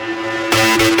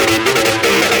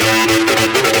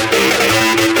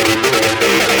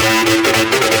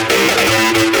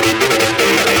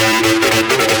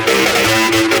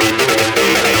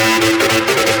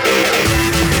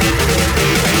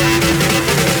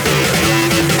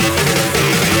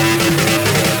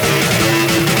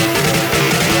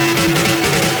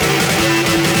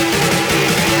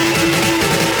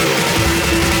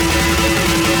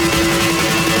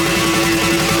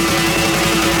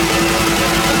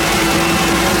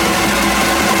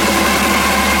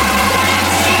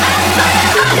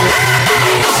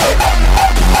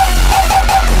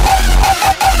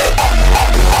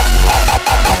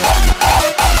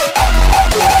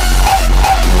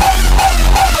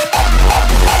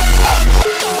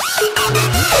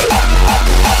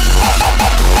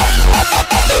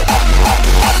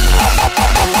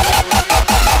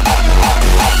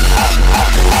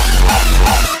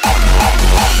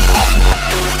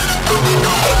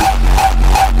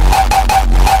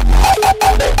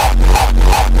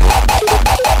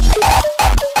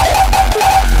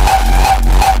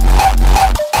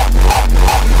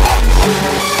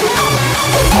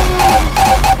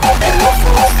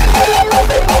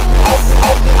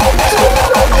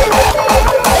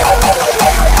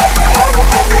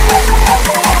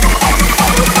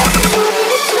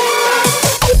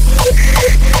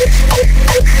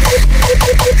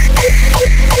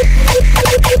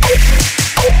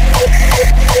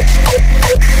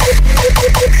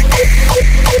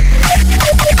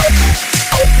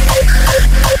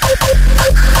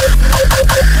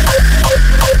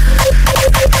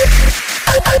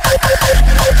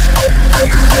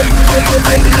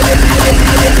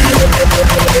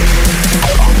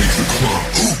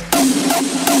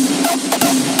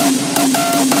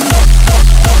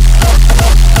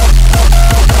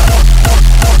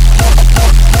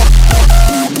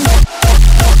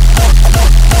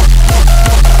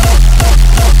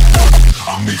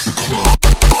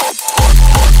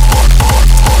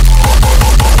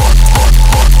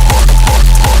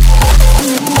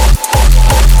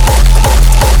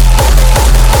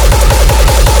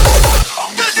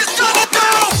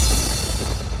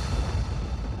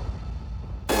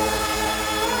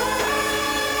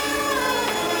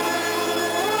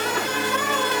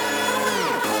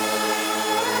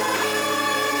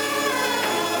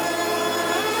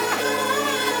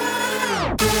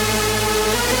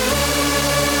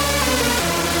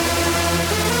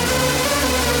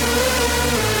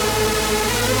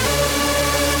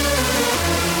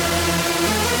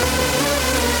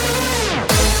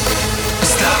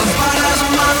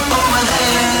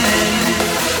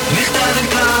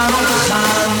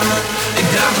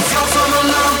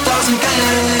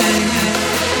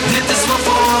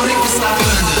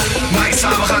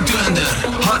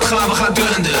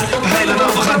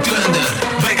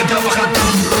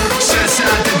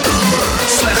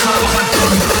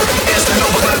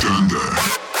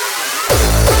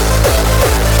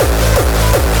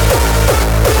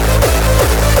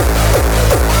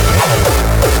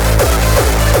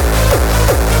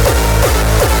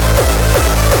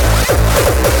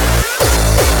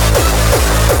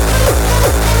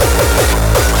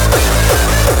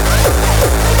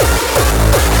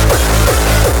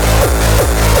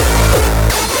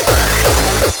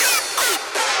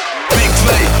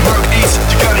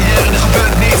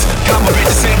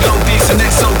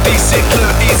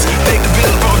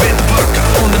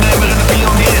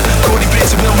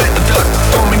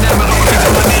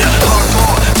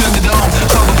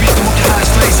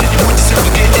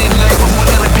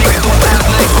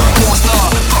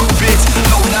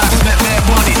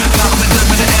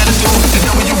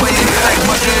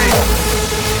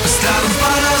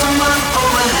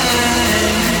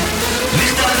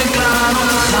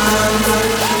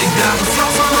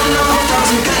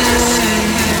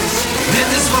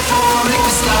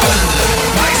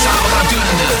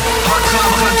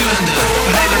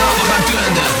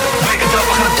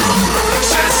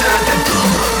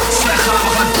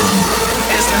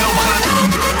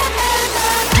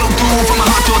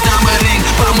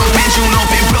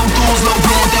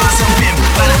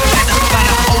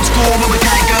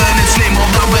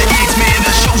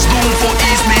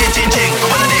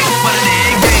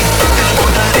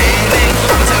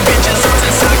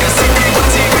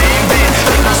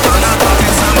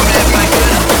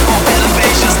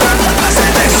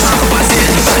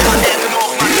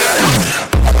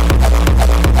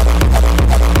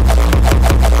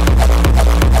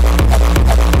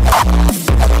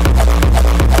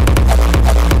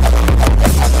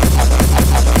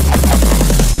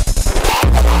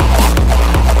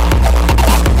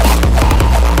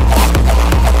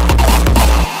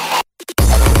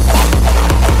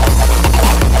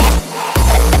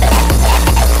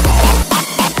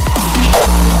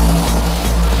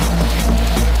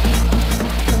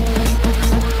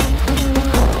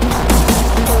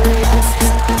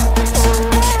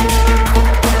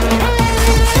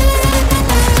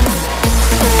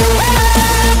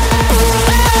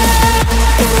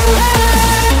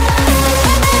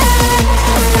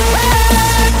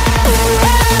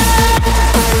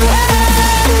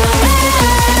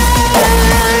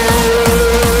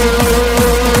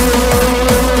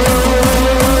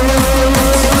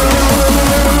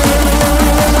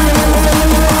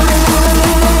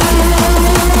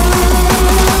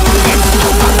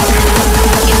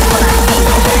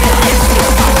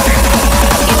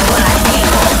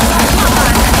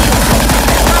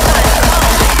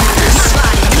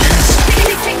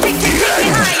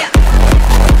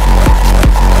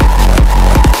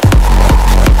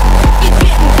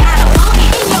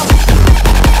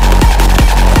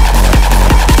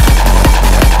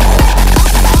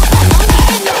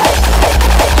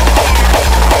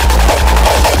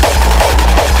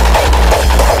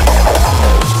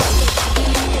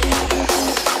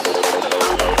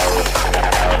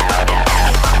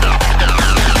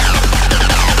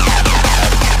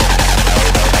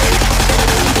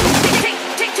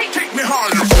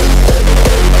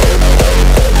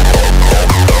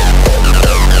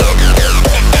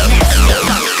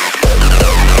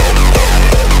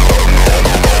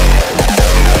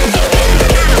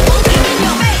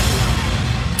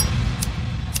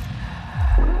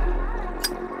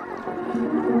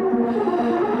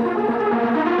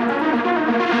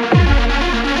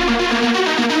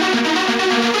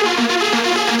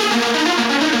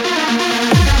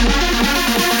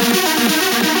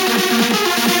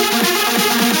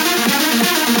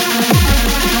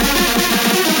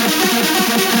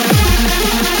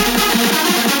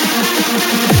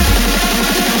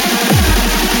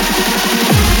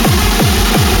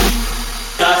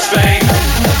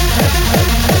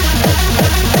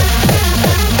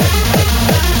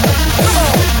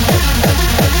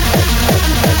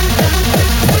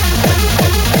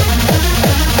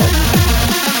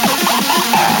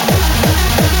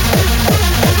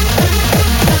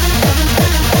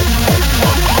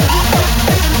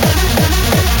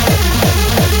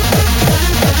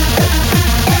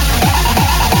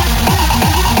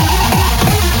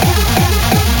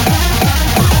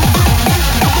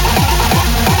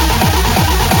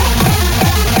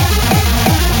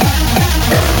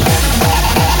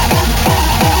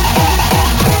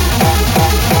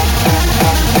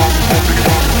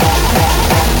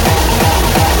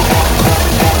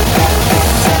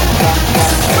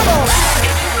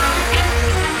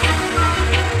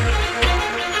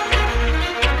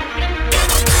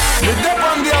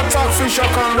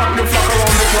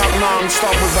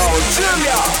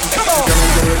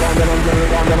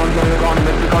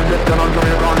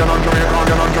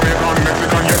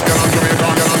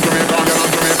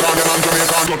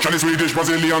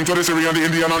 Brazilian to the Syrian, the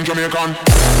Indian and Jamaican.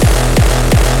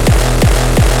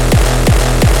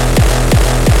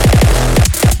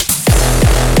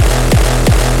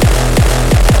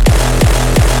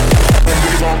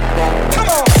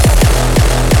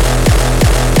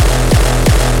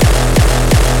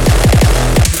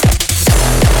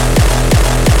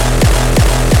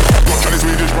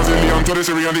 To the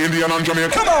Syrian, the Indian and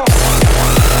Jamaican. Come on!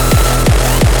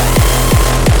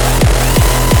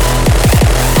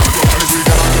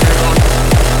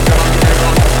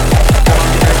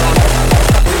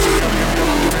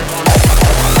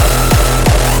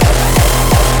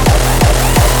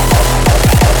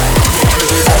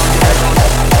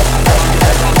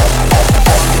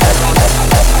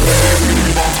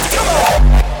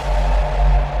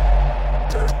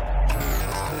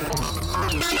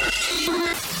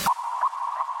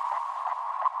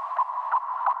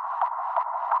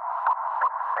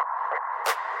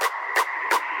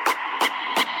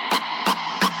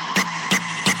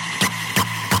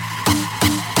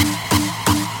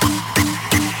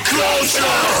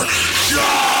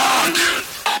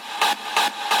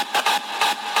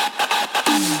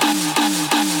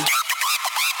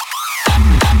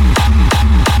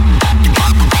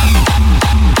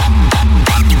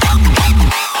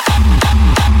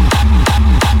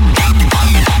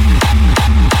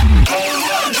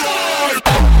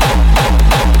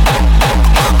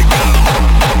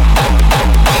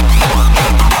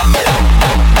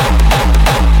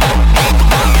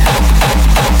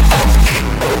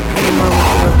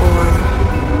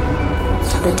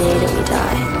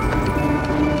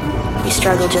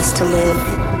 Just to live.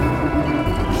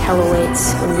 Hell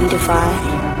awaits when we defy.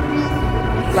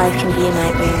 Life can be a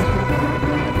nightmare.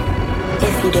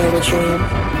 If you dare to dream,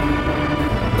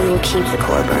 we will keep the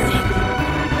core burning.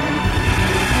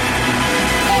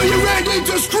 Are you ready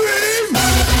to scream?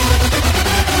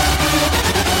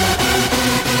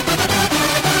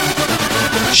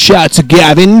 Shout to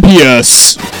Gavin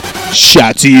Pierce.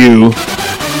 Shout to you.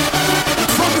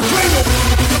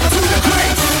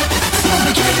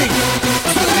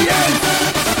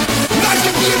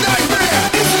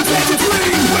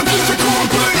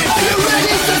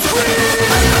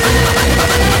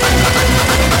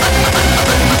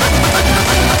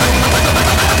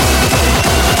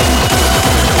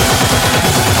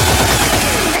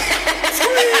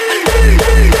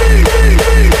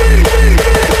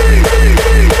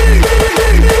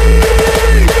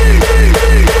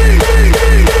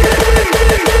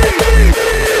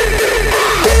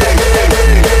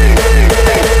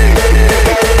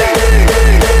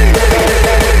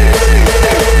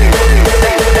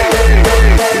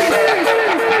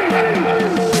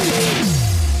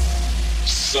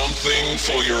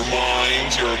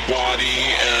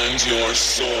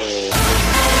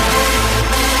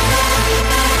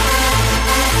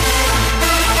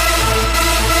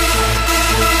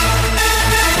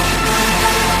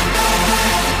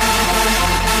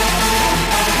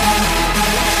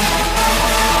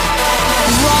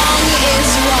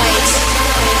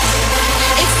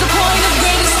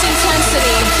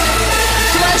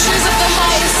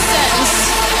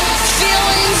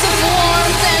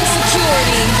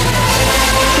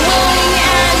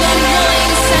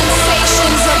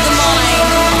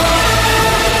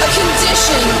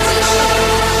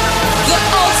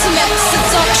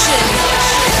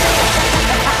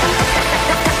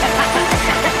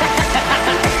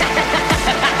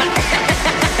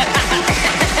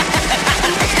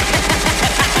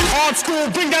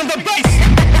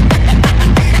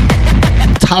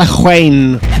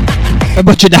 Talachwain. I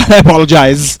butchered that, I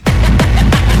apologise.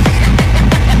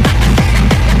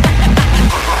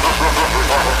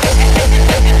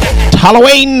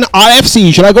 Halloween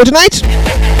RFC, should I go tonight?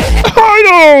 I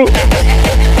know!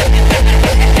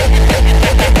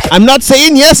 I'm not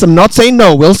saying yes, I'm not saying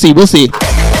no. We'll see, we'll see.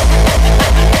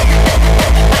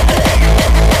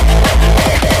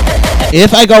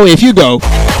 If I go, if you go.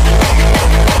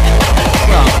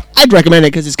 Well, I'd recommend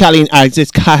it because it's Cali,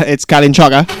 it's Cali and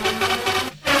Chaga.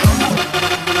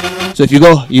 So if you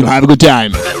go, you'll have a good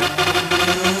time.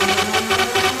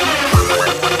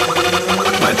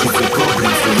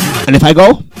 And if I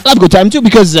go, I'll have a good time too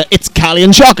because it's Cali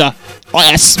and Chaka. Oh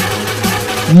yes.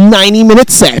 90-minute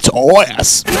set. Oh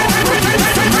yes.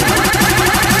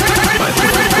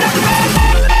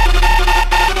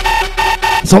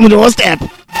 It's on the doorstep.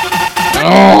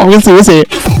 Oh, we'll see, we'll see.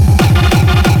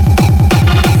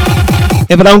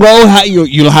 If I don't go,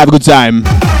 you'll have a good time.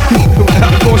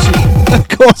 Of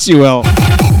course you will.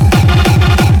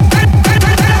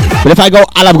 But if I go,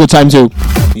 I'll have a good time too.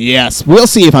 Yes, we'll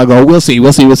see if I go. We'll see,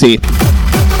 we'll see, we'll see.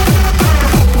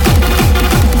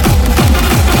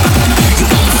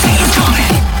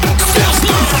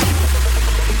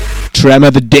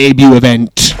 Tremor, the debut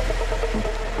event.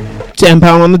 £10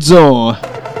 on the door.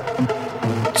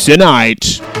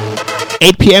 Tonight.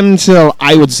 8 p.m. till,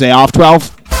 I would say, half 12.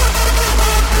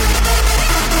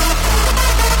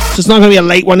 So it's not going to be a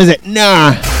late one, is it?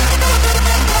 Nah.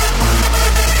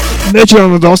 Nurture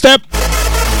on the doorstep.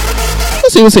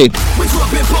 We'll see.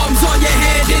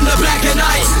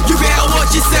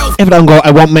 If I don't go,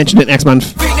 I won't mention it next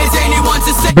month.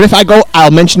 But if I go, I'll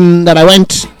mention that I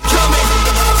went.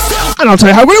 And I'll tell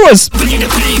you how good it was.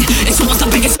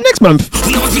 Next month.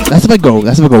 That's if I go.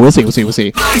 We'll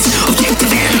see.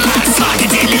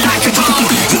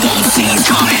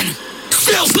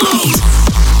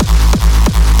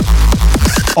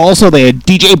 Also there,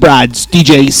 DJ Brad's,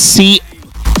 DJ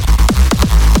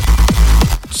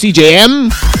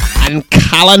CJM, and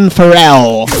Callan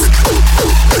Farrell.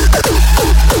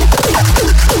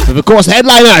 With of course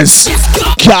headliners,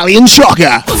 Carly and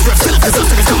Shocker.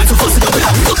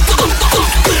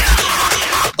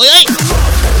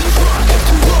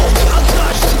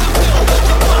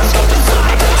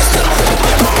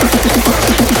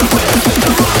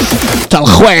 Tal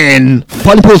Juan,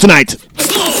 Party Pool tonight.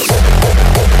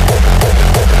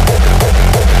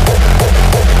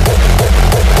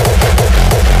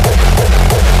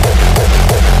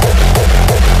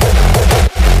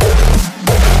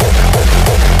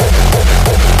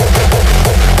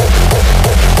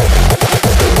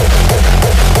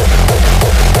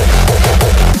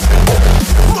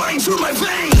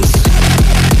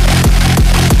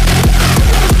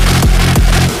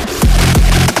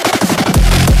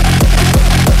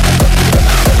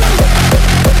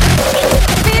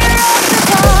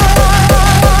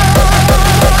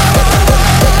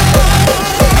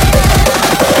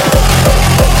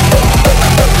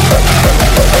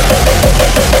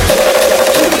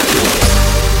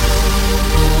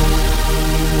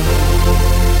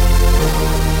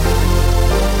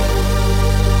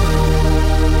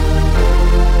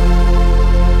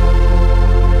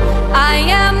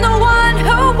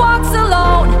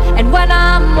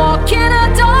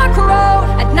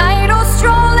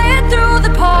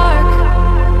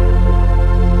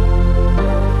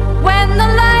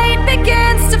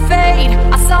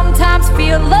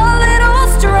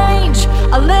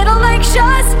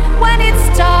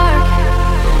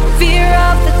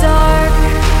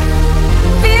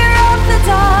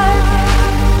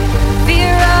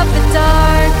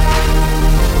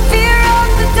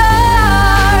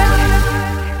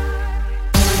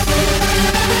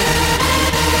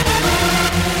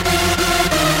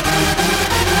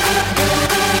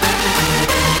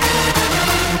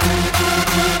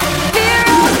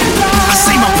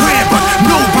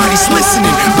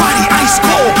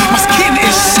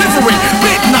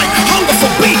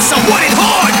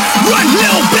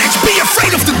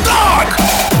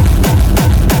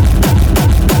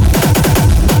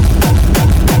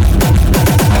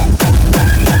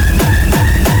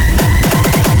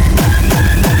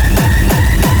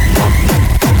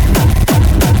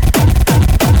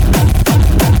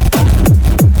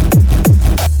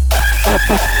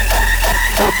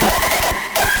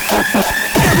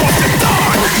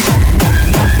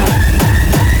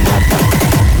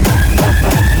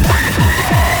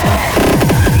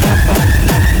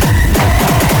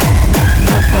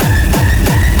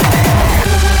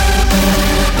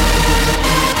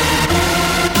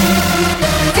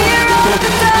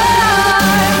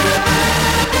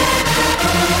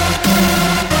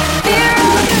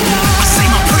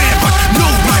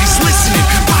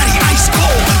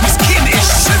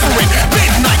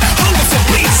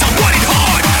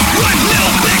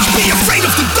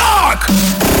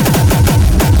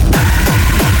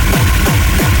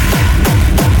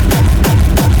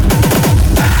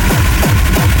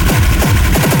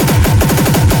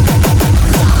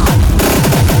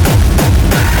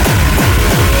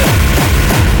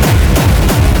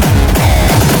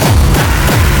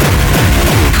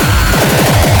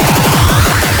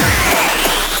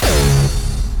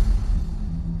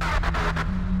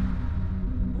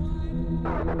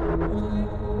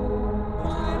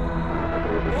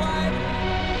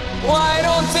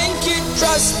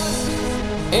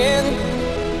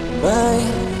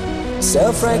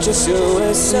 Self-righteous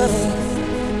suicide.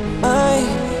 I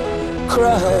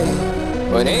cry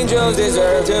when angels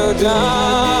deserve to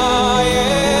die.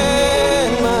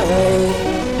 In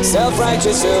my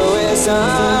self-righteous suicide.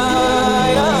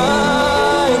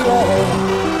 I cry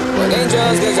when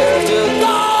angels deserve to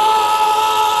die.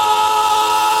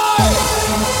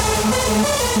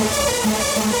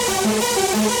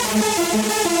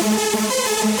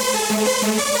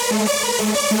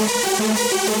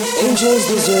 Angels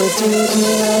deserve to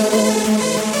cry.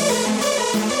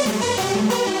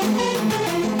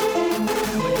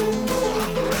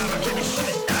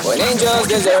 when angels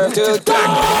deserve to die.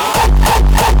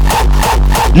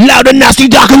 Loud and nasty,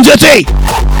 dark and dirty.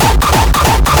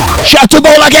 Shout to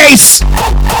Volak Ace.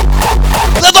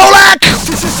 The Volak.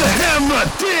 This is a hammer,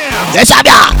 damn. Let's have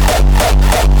ya.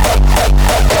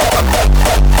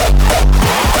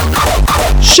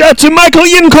 Shout to Michael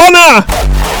Ian Connor,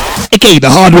 aka The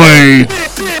Hard Way.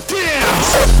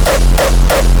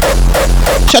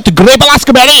 Shout to Grape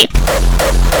Alaska Berry.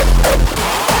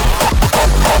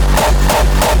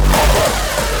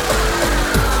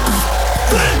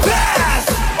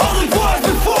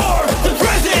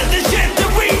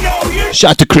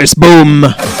 Shout to Chris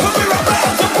Boom.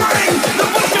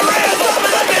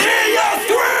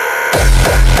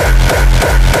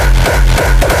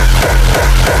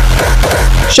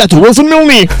 Shout to Wilson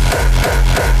Milne.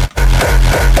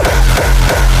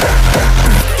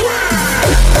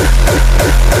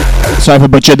 Sorry if I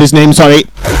butchered this name, sorry.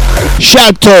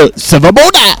 Shout to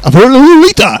Savaboda of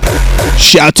Lolita.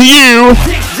 Shout to you.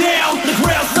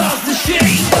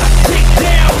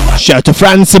 Shout to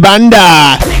Franz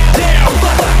Sabanda.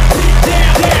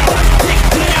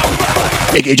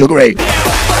 Big Age of Grey.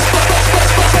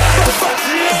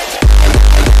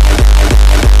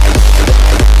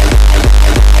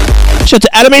 Shout to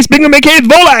Adam Ace Bingham, aka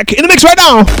Volak, in the mix right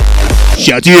now.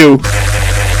 Shout to you.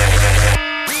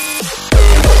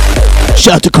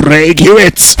 Shout to Craig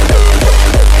Hewitt.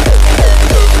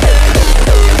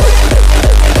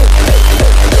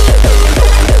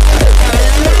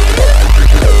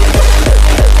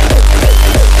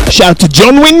 Shout to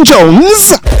John Wynne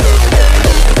Jones,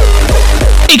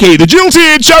 aka The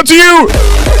Jilted. Shout to you.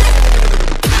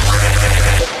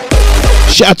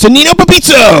 Shout to Nino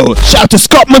Pepito. Shout to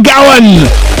Scott McGowan.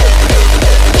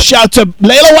 Shout to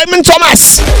Layla Whiteman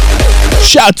Thomas.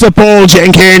 Shout to Paul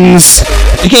Jenkins,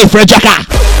 aka fredjacker.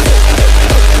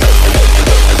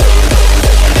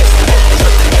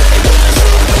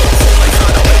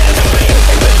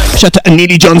 Shout to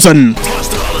Anili Johnson.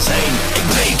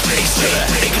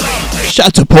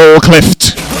 Shout to Paul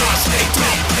Clift.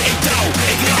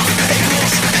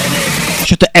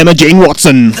 Shout to Emma Jane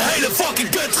Watson.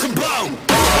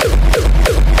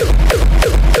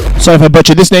 Sorry if I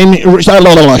butchered this name.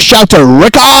 Shout to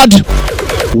Rickard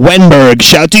Wenberg.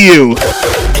 Shout to you.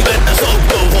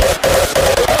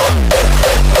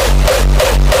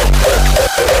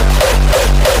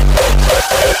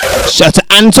 Shout to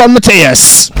Anton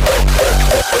Mateus.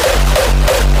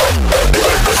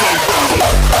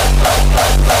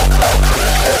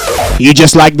 You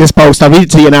just like this post. I'll read it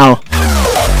to you now.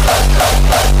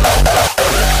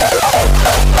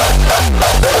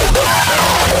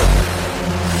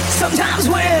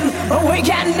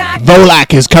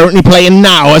 Volak is currently playing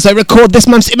now as I record this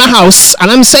month's In My House,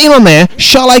 and I'm saying on there,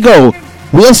 shall I go?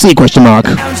 We'll see, question mark.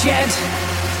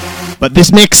 But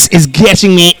this mix is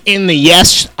getting me in the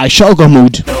yes, I shall go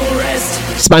mood.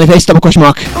 Smiley face, double question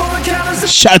mark.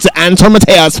 Shout out to Anton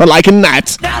Mateus for liking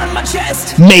that.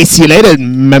 May see you later,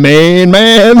 my main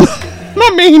man. My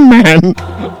main man.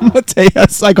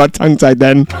 Mateus, I got tongue-tied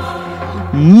then.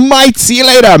 Might see you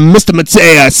later, Mr.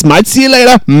 Mateus. Might see you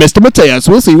later, Mr. Mateus.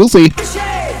 We'll see, we'll see.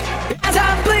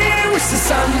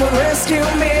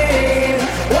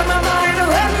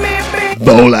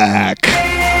 Volak.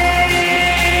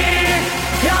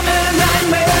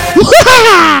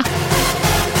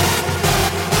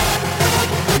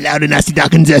 Loud and nasty,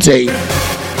 dark and dirty.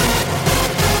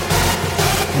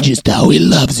 Just how he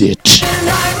loves it.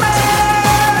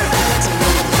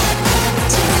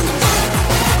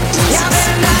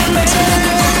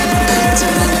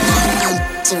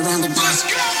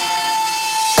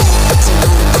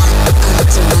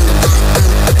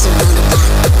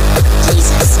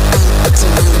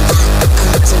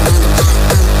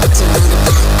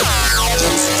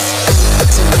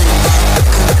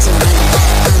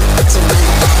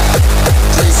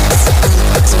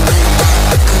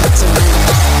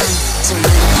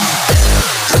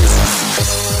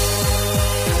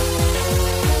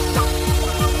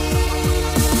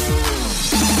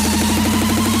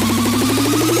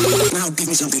 Give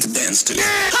me something to dance to.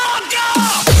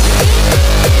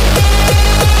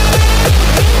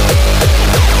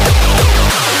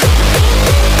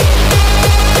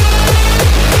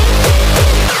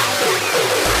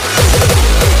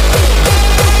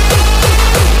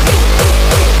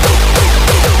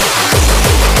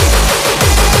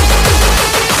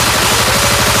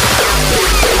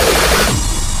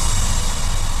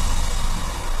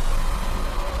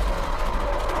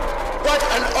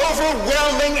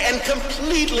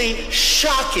 Completely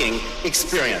shocking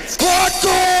experience.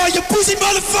 Hardcore, you pussy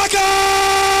motherfucker!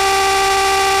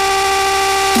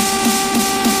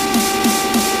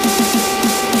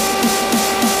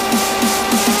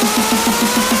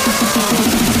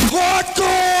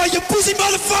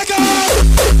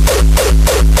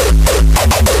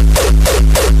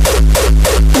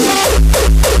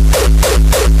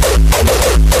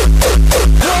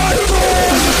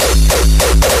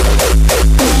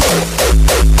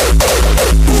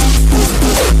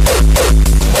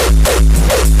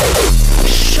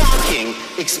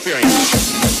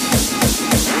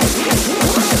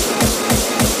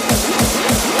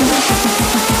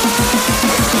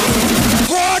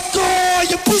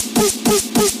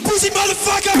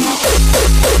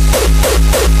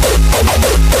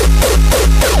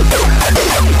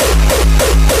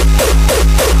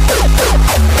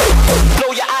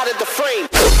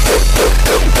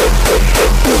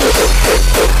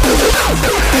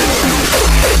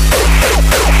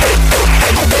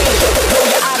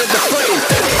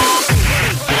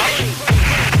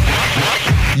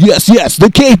 Yes, the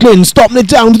Caitlin stomping it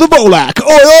down to the Volak.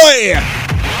 Oi, oi!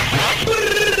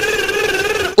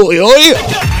 Oi, oi!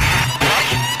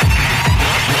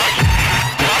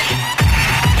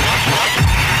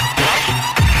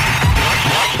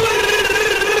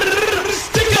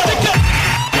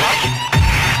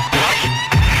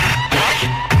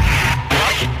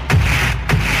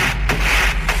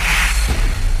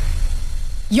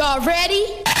 Y'all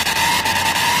ready?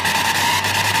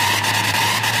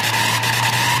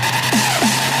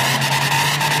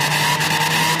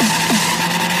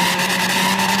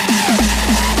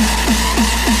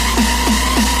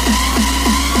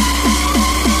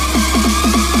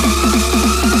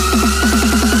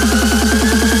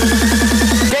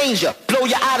 Danger, blow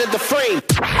you out of the frame.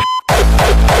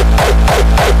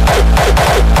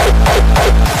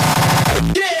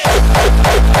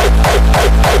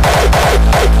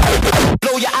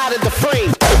 Blow you out of the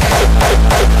frame.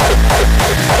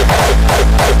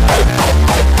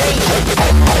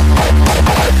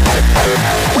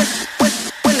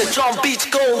 When the drum beats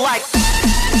go like.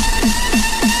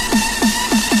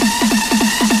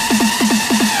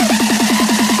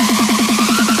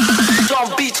 Drum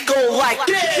beats go like.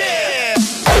 Yeah.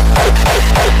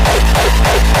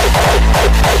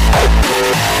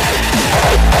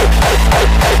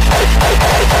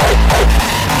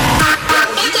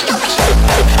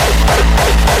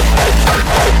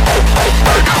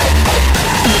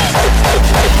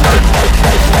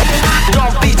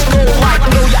 Drum beats go like,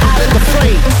 blow you out of the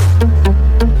frame.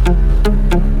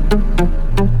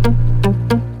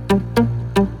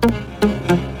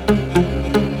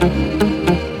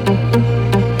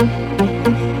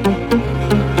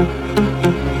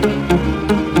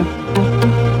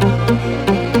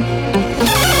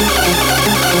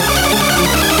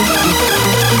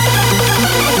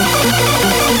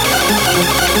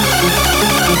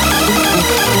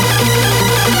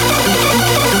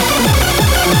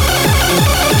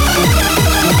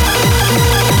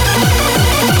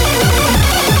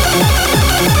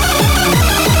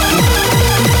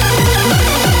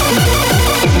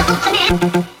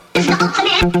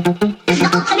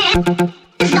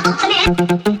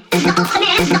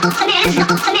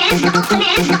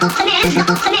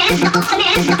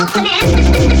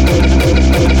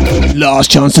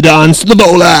 Last chance to dance to the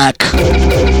Volak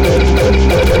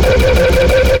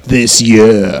this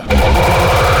year.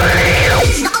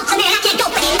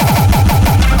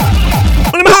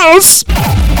 In the house.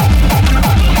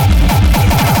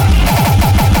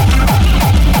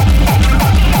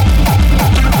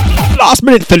 Last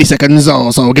minute 30 seconds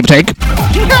or so, give or take,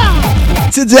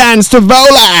 to dance to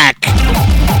Volak.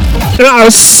 Now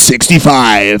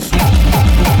 65.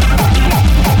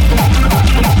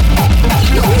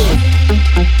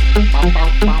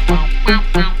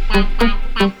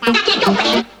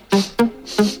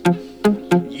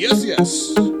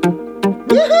 Yes.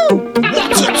 Woohoo!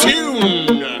 What a tune!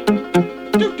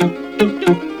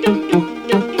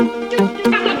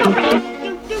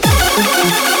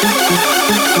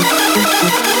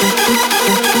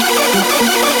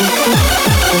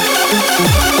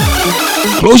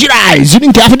 Close your eyes, you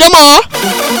didn't care for them all.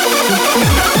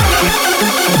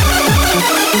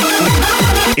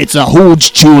 It's a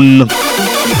huge tune.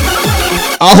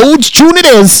 A huge tune it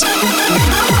is.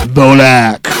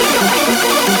 Volak.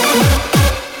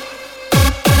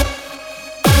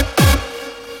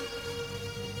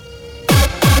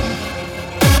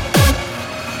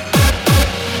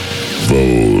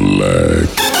 Volak.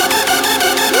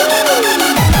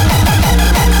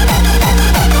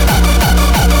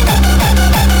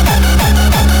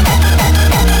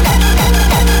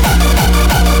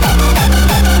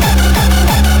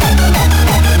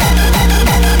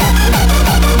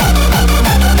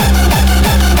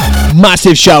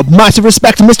 Massive shout, massive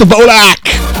respect to Mr. Volak.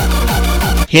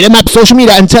 Hit him up social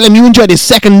media and tell him you enjoyed his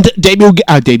second debut.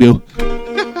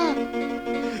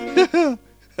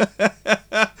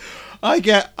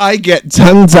 I get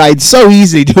tongue-tied so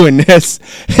easily doing this.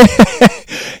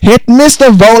 Hit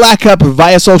Mr. Volak up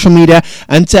via social media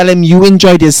and tell him you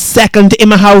enjoyed his second In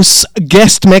My House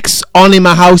guest mix on In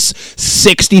My House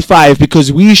 65,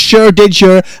 because we sure did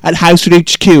here at House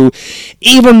HQ,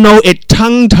 even though it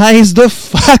tongue-ties the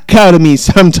fuck out of me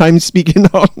sometimes speaking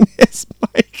on this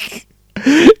mic.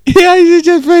 Yeah, it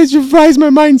just fries my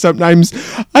mind sometimes.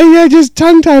 I just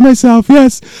tongue-tie myself,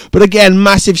 yes. But again,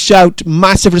 massive shout,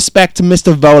 massive respect to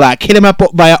Mr. Volak. Hit him up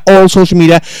via all social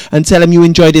media and tell him you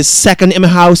enjoyed his second In My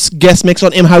House guest mix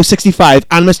on In My House 65.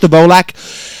 And Mr. Volak,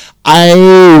 I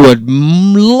would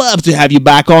love to have you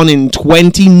back on in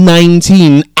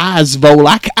 2019 as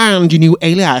Volak and your new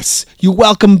alias. You're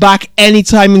welcome back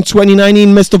anytime in 2019,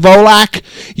 Mr. Volak.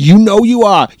 You know you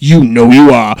are. You know you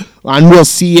are. And we'll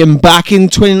see him back in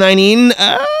 2019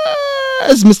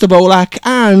 as Mr. Volak.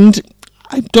 And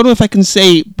I don't know if I can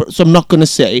say, so I'm not going to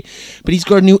say, but he's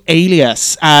got a new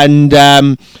alias. And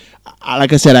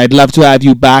like I said, I'd love to have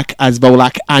you back as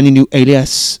Volak and your new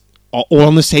alias. All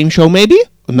on the same show, maybe?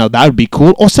 No, that would be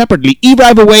cool. Or separately.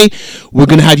 Either way, we're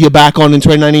going to have you back on in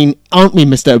 2019, aren't we,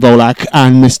 Mr. Volak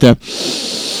and Mr.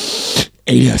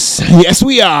 Alias? Yes,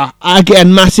 we are.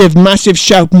 Again, massive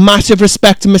shout, massive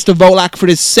respect to Mr. Volak for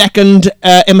his second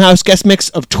House guest mix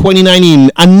of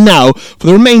 2019. And now, for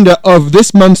the remainder of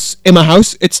this month's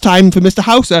House, it's time for Mr.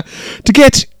 Houser to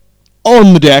get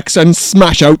on the decks and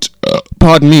smash out.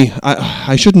 Pardon me.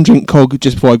 I shouldn't drink Coke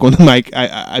just before I go on the mic.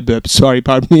 I burp. Sorry,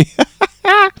 pardon me.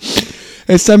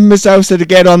 It's time for Mr. Houser to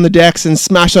get on the decks and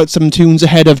smash out some tunes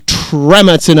ahead of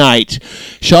Tremor tonight.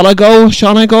 Shall I go?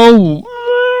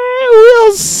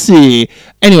 We'll see.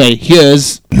 Anyway,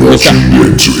 here's You're tuned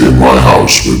in to In My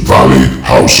House with Valley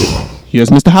Houser. Here's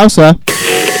Mr. Houser.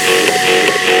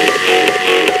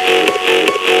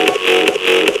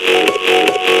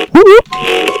 Whoop.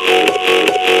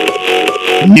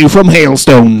 New from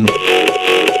Hailstone.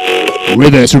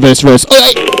 Reverse.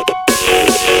 Alright.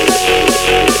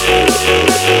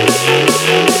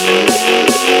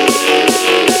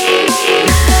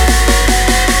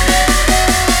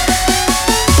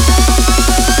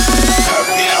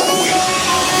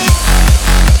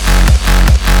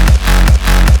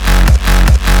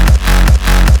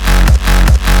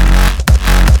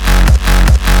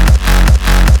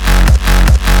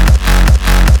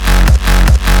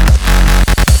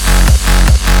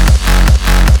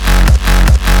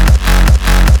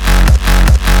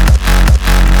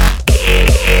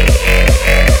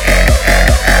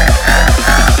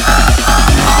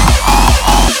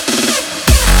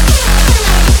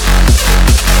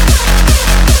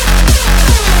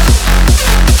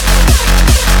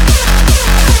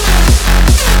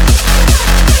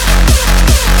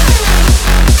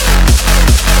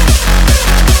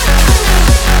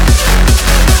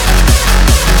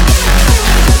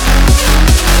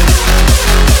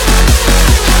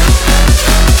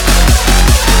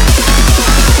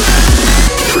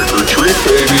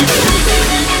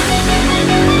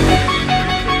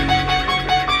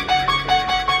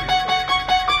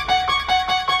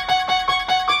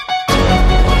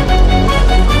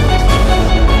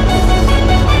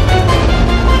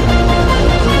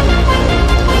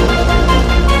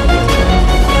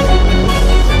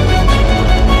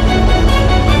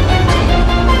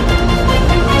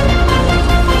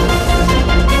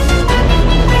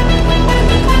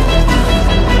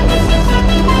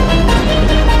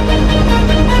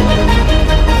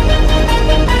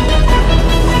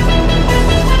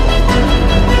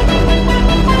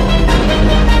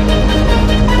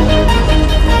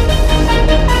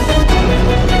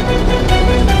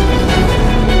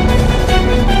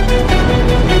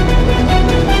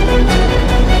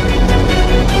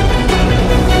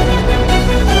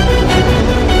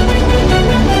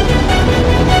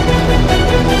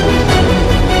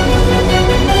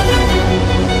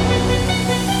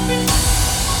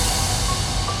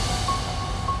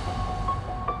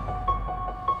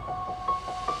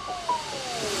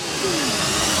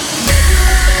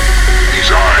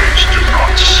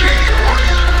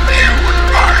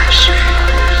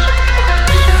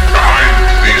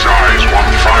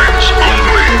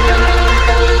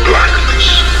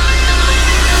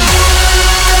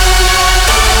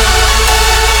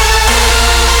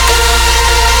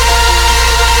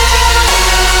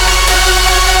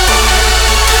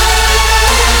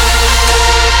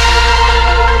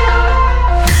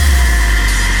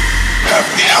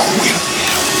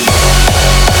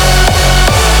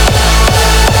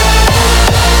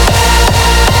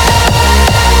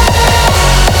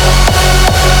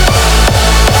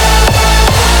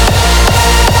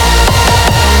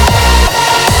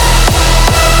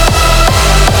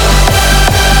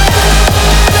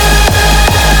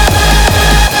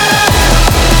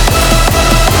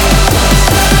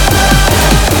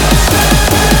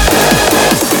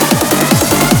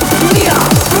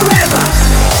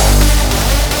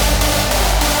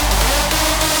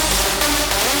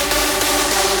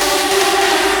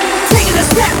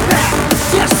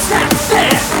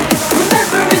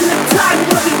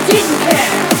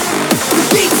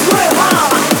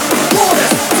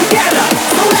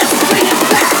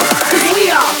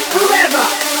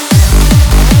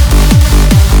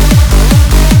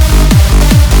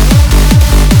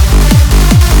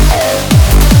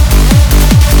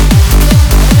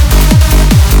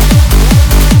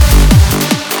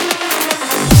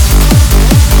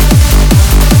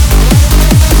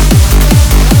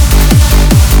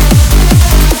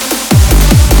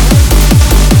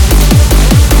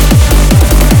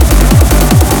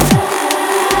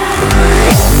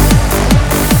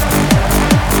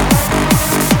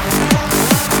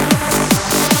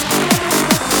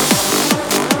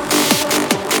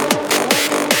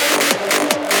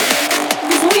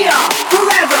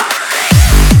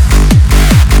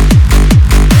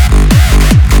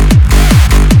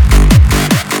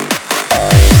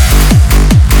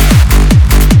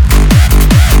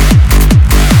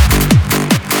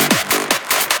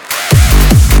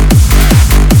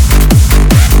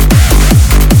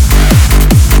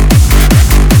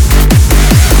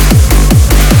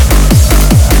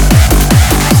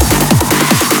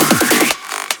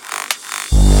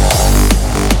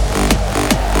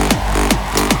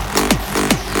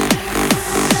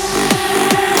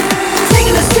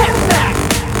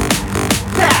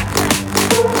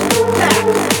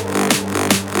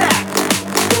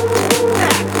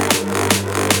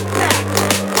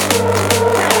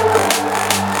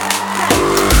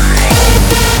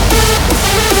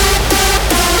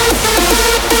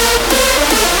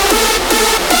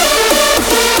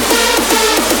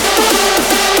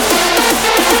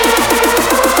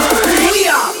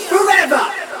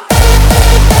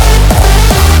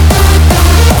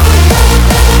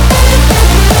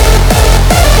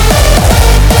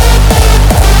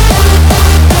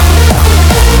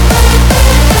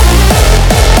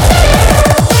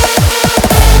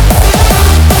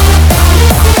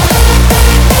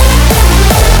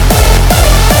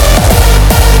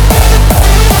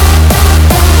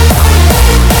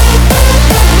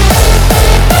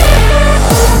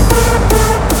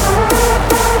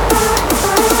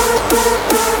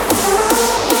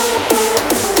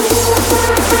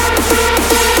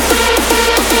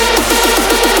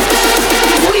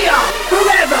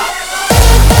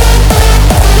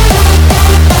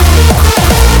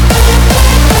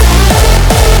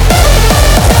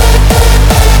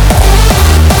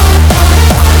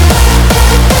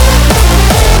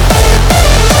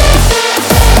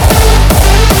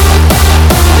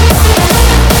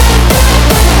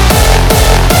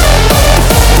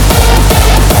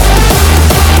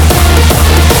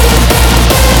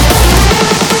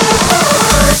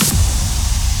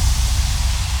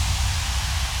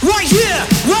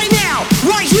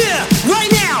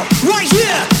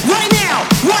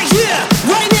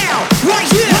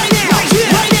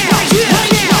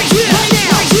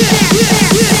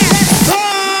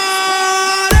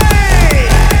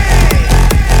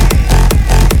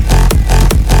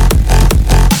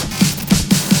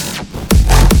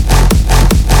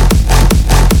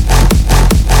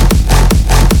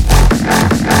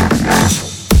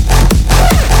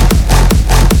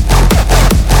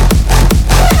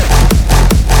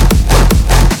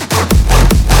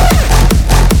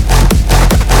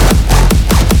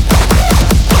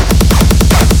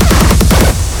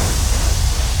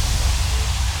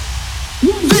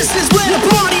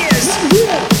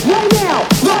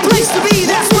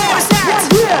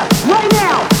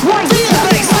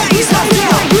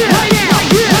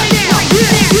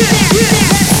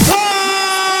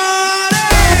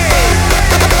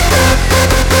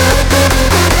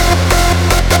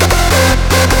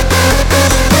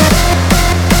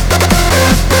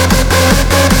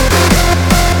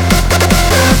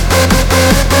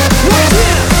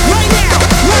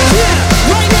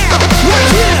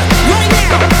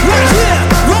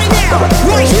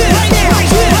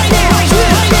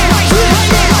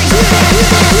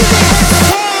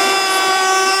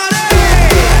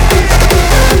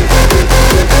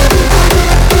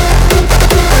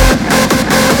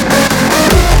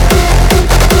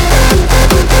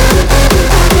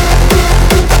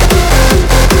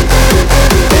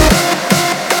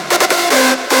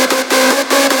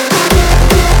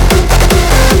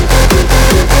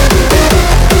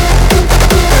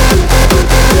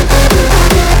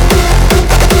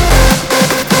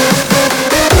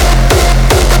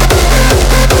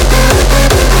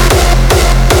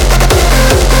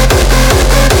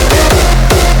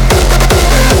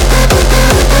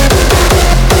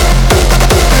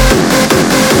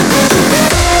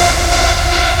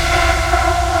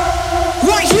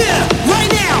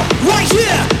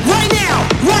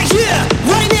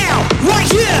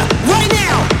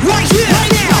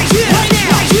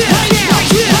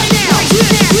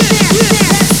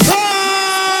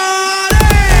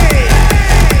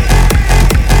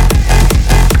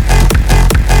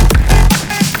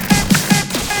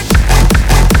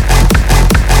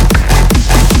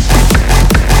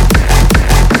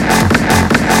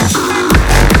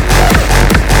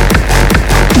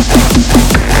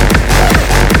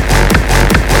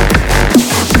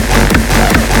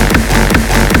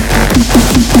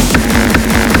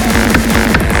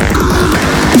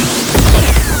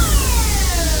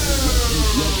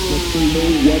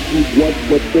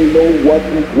 what they know what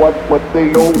is what they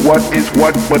know what is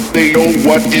what they know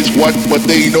what is what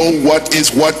they know what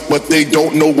is what they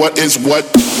don't know what is what.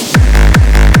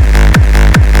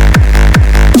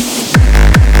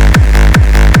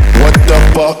 What the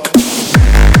fuck?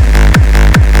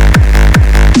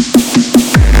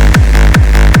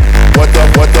 What the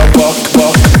fuck?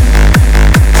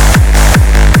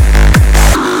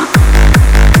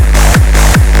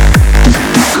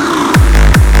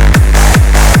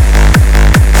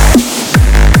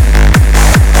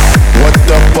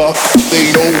 They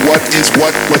know what is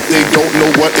what they don't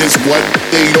know what is what.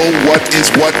 They know what is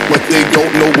what they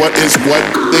don't know what is what.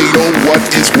 They know what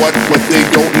is what they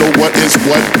don't know what is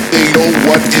what. They know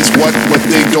what is what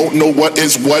they don't know what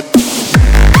is what.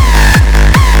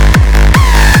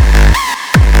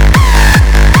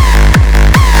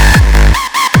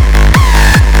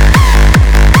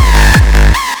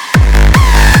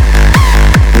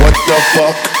 What the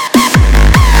fuck?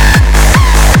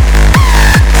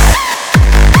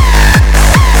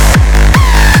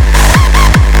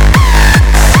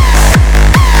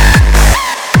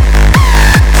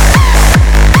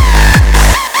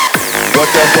 What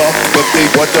the fuck?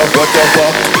 What the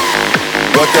fuck?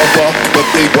 What the fuck?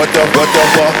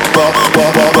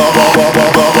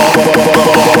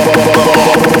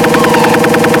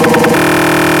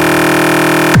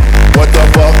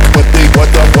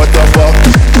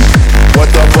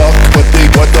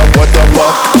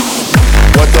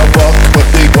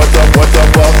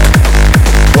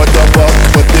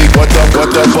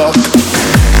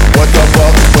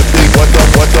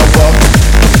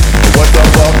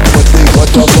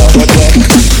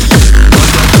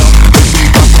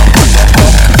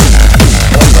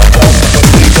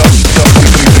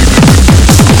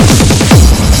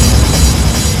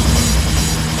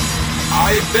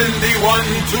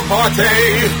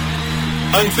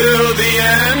 Until the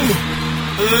end,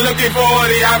 looking for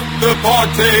the after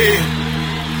party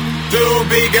to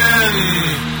begin.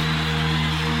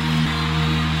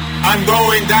 I'm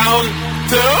going down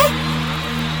to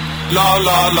la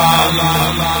la la la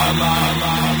la la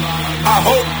la. I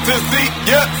hope to see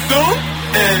you soon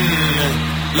in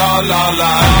la la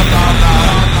la la la.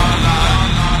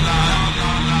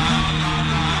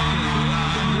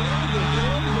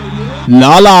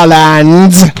 La La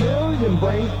Land.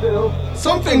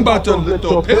 Something about the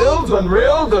little pills,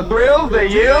 unreal, the thrills they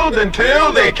yield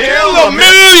until they kill a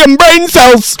million brain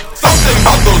cells. Something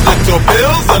about those little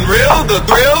pills, unreal, the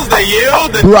thrills they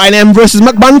yield. Brian M versus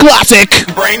McMahon Classic.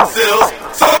 Brain cells.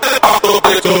 Something about those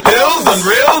little pills,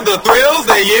 unreal, the thrills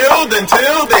they yield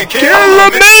until they kill a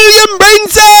million brain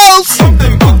cells.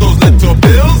 Something about those little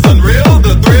pills, unreal,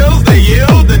 the thrills they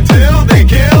yield until they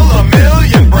kill a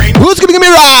million brain cells. Who's gonna give me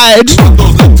a ride?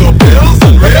 Those little pills,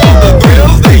 unreal, the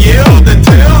thrills they yield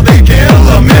until they kill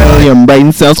a million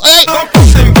brain cells. Hey.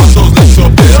 Something about those little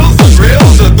pills, unreal,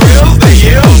 the thrills they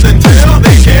yield until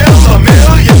they kill a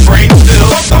million brain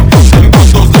cells. Something about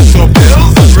those little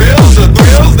pills, unreal, the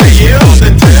thrills they yield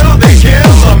until they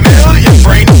kill a million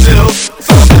brain cells.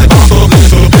 Something about those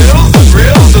little pills,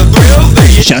 unreal, the thrills they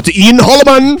yield. Shout to Ian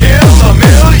Holloman. Kill a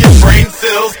million brain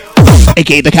cells.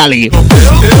 A.K.A. the Cali. Pills,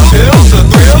 the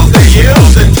thrills they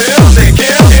yield until they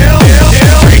kill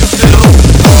brain cells.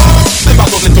 Something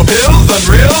about those little pills,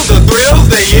 unreal, the thrills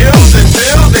they yield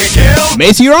until they kill.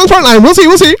 Macy, you're on the front line. We'll see.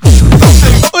 Something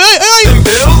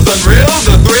pills, unreal,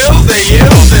 the thrills they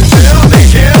yield until they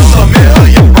kill a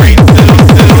million brain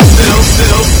cells.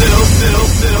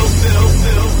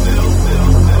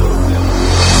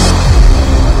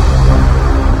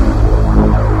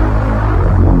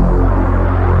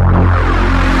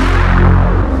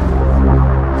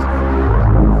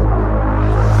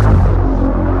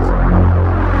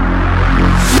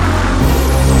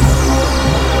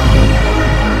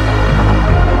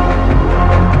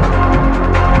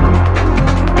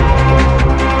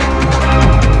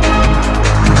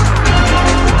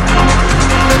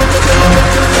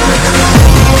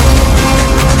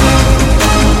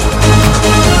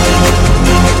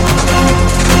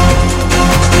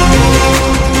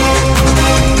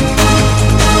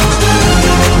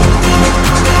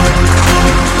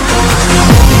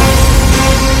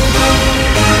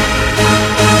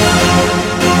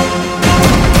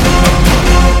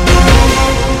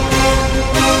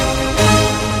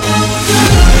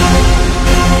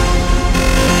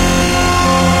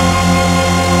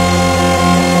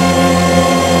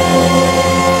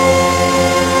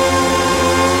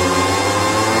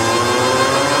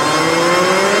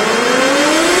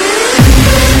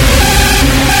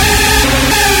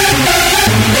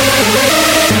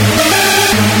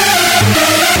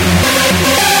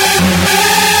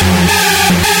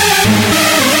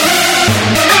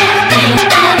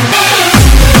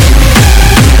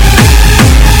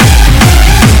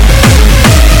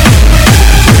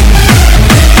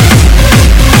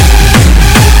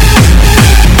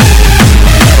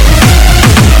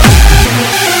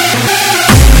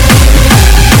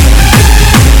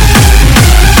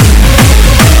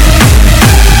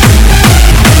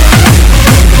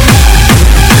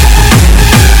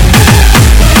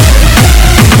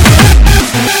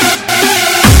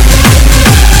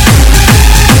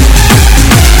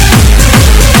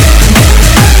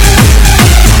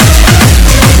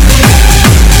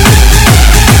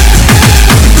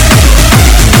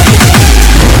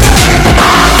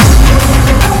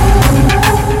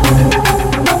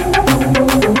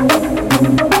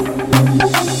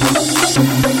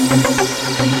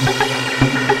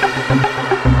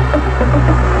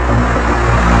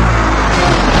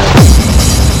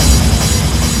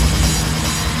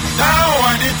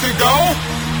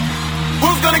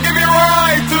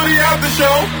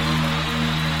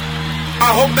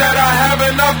 hope that I have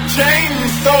enough change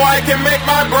so I can make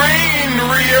my brain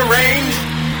rearrange.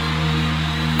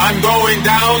 I'm going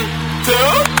down to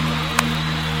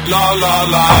la la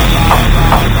la la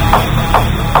la la.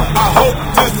 I hope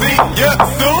to see you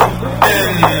soon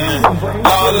in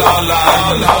la la la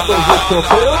la la. The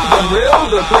pills and real,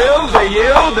 the thrills they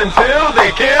yield until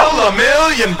they kill a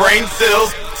million brain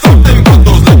cells. Something about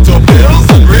those little pills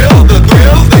and real, the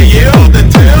thrills they yield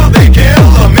until they kill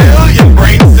a million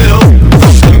brain cells.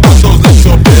 Something about those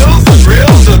little pills and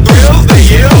real, the thrills they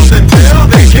yield until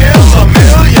they kill a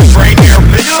million brain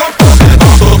cells. Something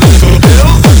about those little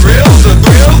pills and real, the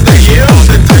thrills they yield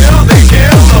until they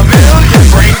kill a million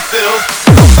brain cells.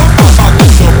 Something about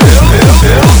little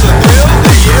pills and thrills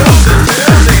they yield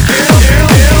until they kill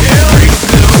brain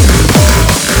cells.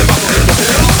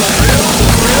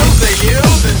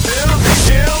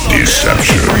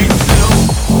 Deception.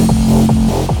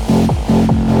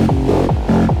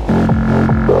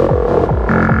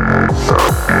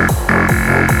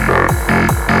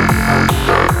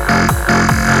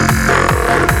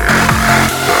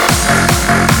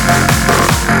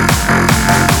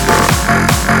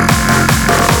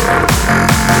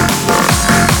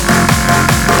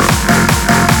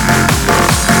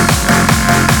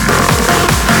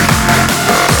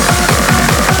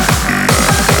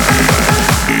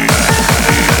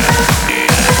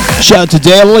 Shout out to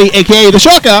Daily, aka The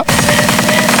Shocker.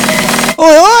 Oi,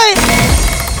 oi!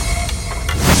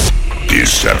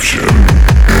 Deception.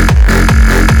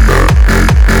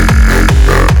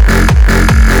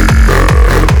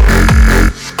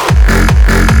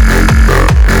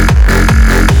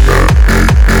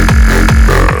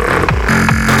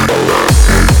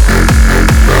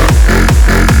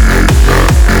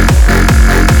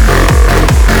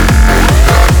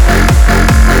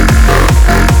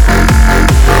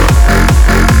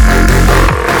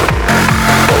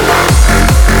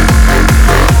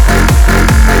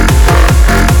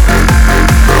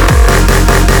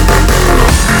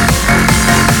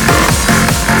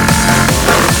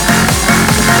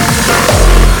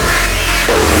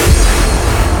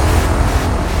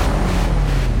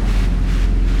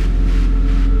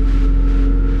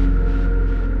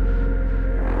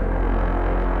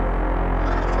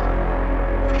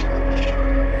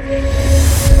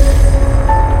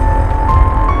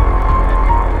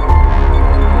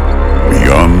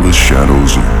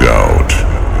 Shadows of doubt,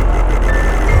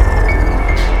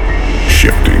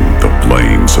 shifting the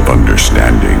planes of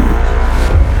understanding.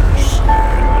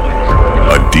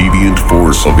 A deviant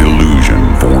force of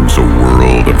illusion forms a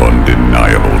world of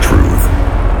undeniable truth.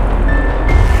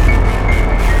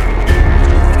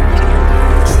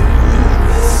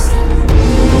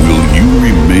 Will you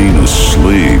remain a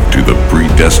slave to the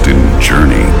predestined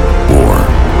journey, or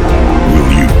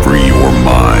will you free your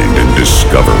mind and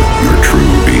discover your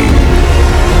true being?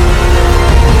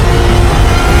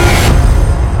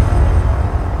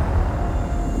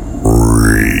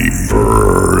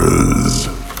 Reverse.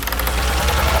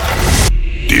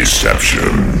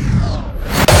 Deception.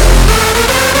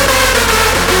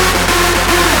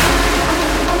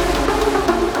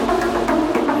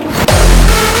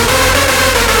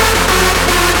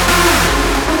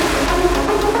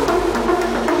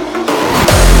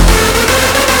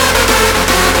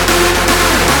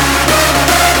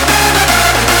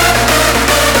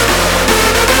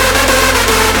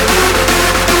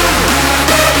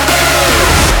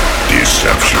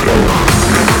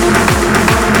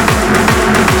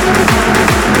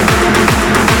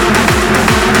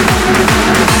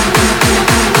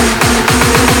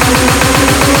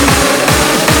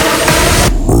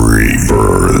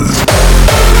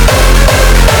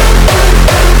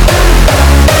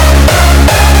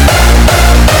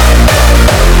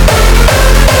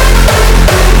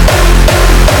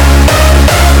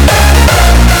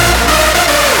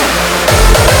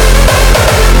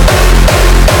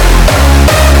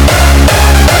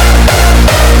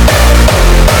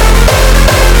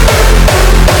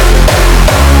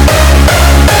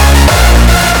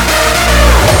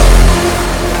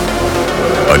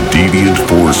 Deviant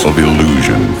force of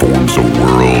illusion forms a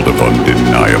world of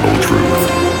undeniable truth.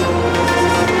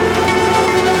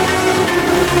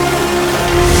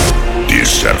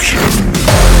 Deception.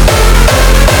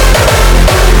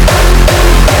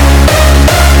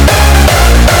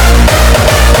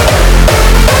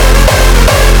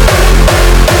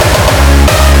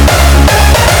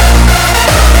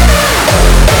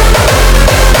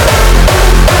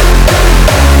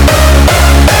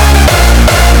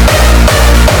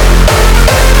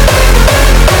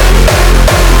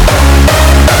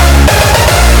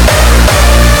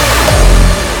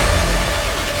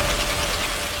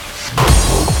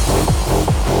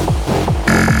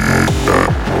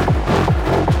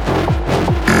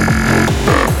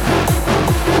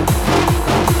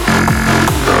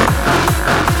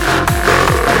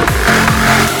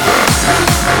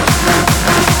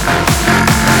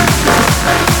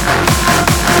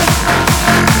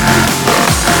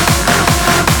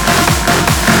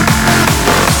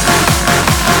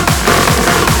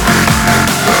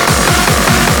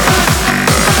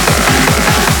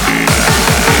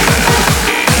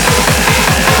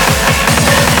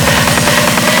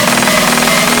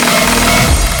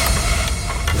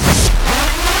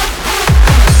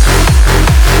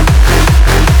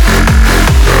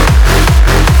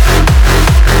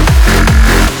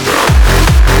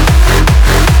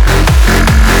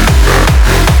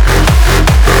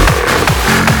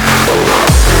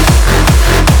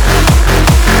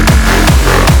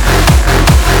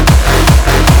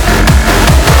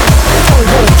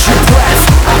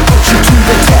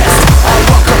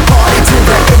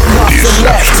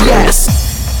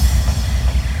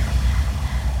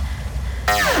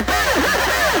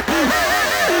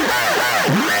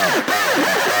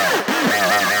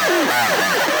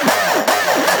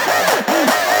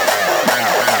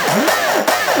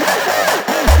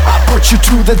 you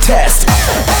to the test.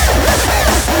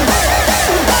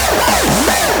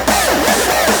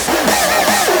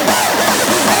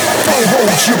 Don't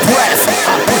hold your breath,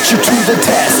 I put you to the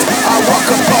test. I rock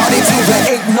a party till there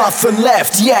ain't nothing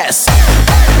left, yes.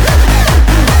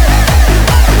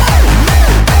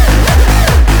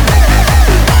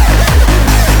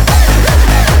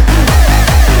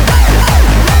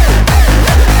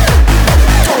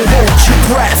 Don't hold your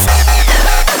breath.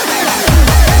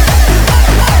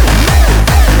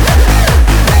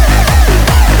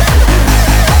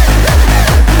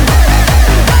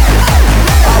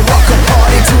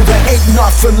 Ain't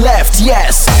nothing left,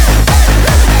 yes.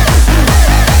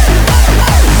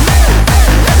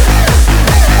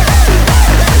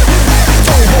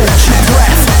 Don't hold your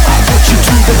breath, I put you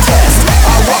to the test.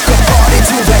 I rock a party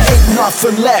till there ain't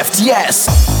nothing left, yes.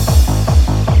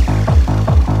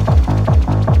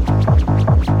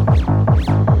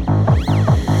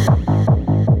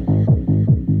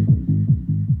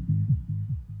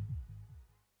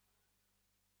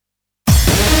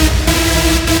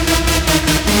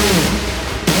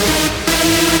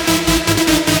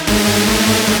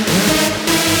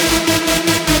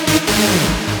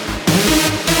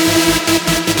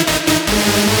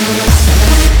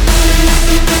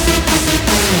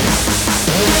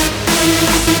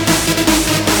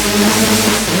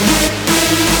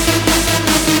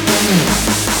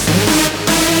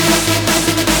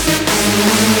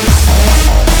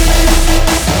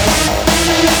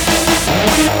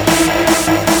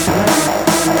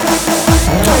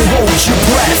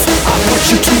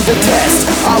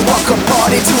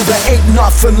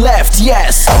 Nothing left,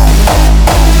 yes.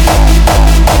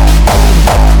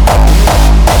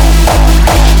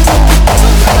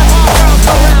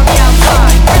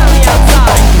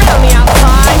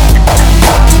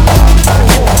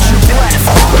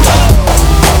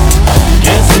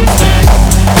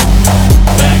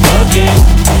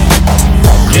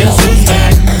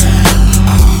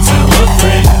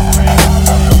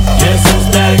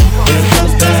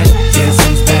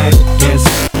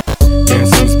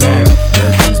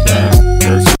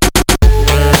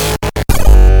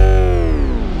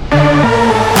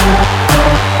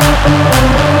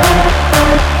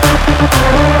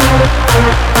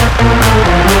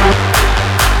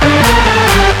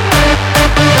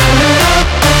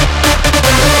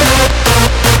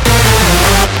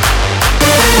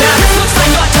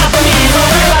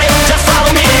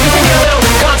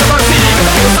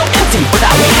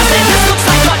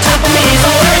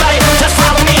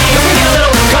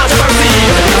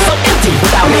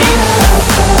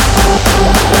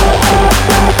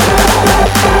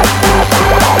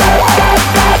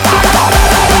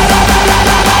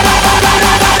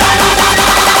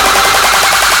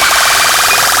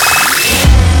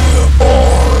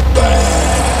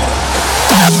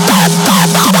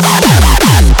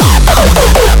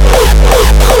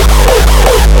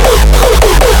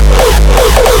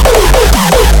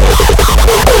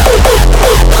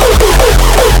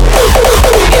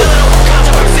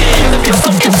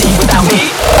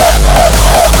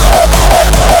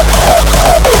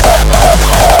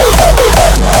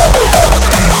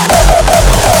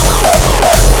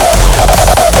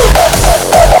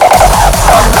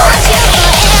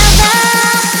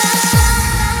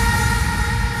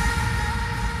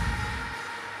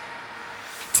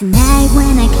 Tonight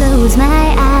when I close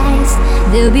my eyes,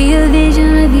 there'll be a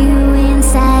vision of you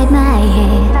inside my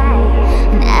head.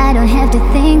 And I don't have to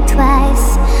think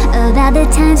twice about the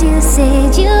times you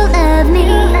said you love me.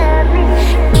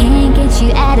 Can't get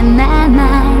you out of my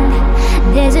mind.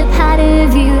 There's a part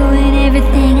of you in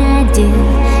everything I do.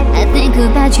 I think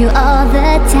about you all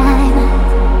the time.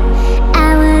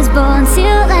 I was born to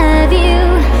love you.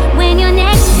 When you're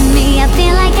next to me, I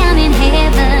feel like I'm in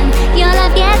heaven. Your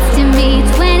love gets to me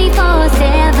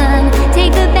 24/7.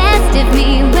 Take the best of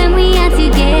me when we are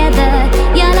together.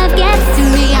 Your love gets to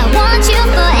me, I want you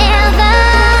forever.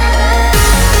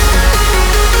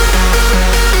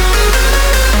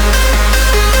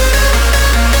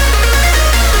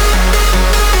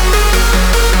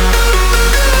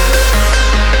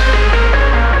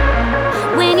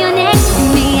 When you're next to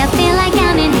me, I feel like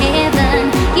I'm in heaven.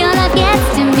 Your love gets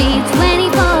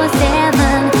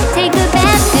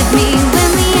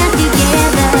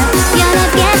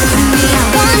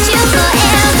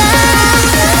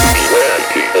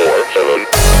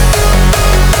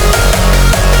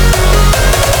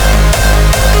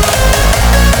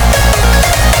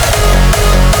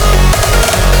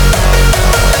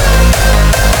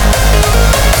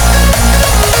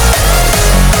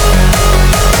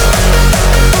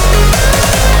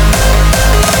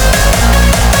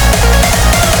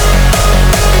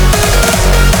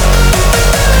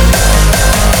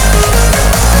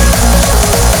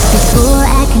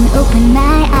can open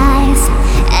my eyes,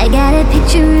 I got a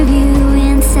picture of you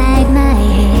inside my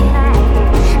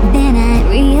head. Then I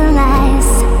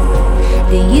realize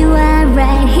that you are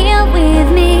right here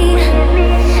with me.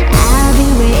 I'll be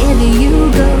wherever you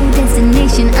go,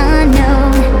 destination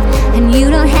unknown. And you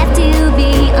don't have to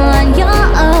be on your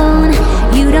own,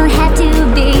 you don't have to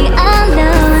be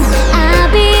alone.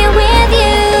 I'll be with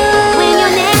you. When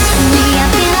you're next to me, I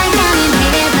feel like I'm in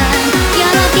heaven.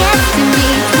 You're a guest to me,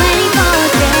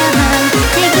 24/7.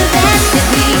 Take the best of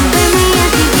me when we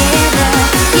are together.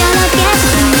 You're a guest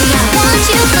to me, I want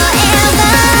you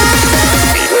forever.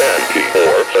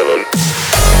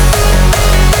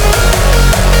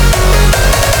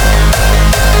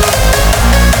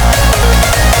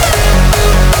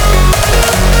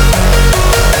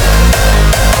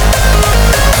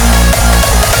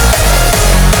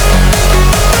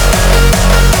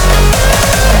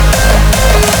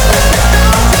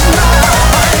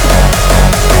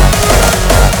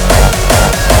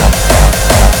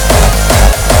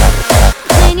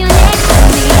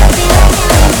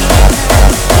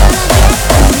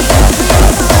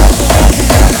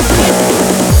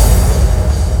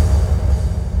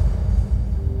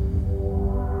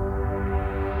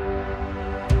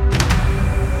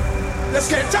 Let's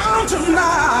get down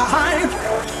tonight.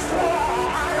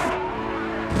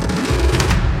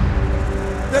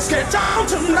 Let's get down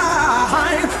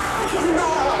tonight.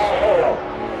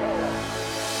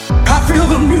 I feel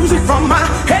the music from my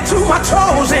head to my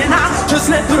toes, and I just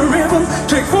let the rhythm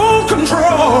take full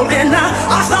control. And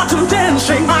I start to dance,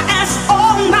 shake my ass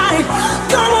all night.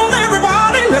 Come on,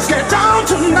 everybody, let's get down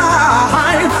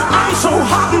tonight. I'm so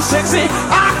hot and sexy,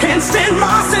 I can't stand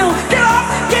myself. Get up,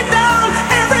 get down,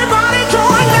 everybody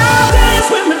join now. Dance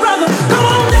with me, brother. Come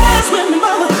on, dance with me,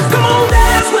 mother. Come on,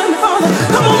 dance with me, father.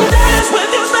 Come on, dance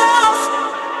with yourself.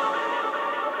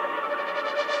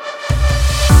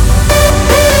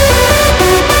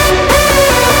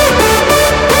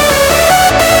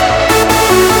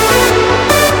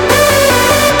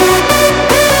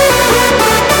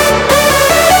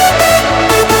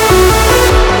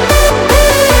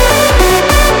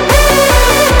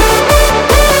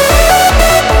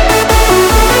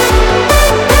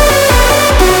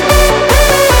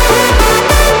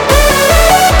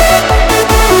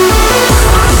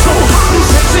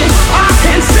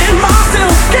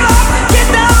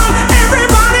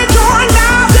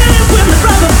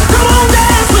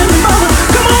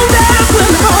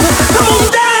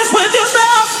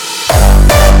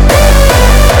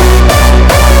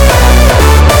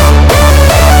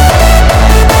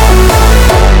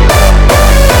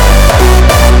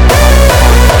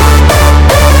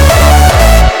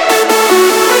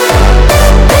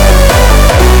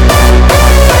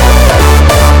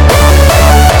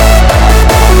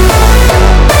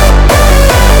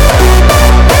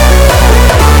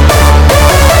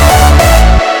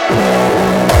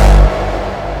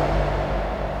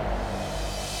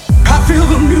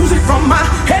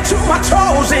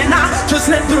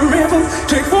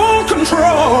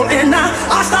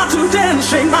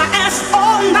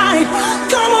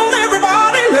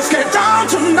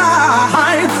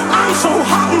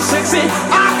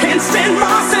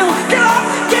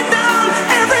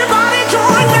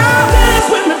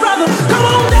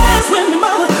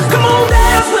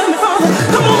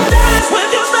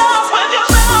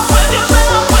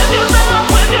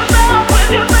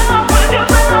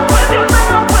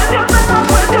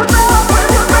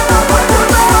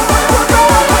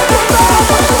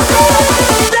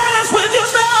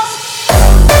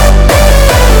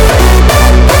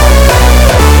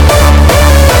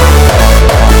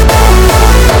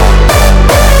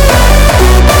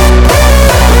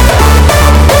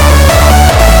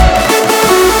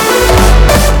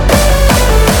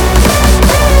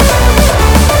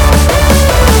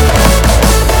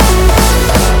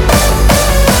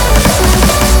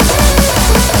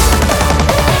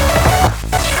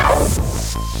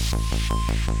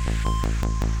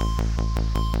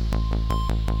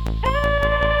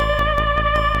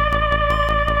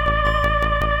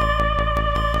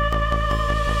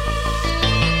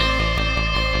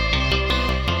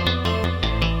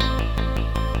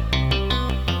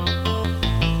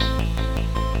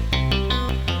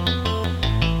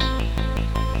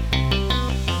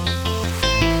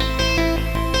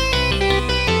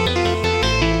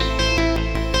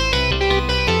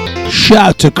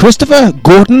 Shout to Christopher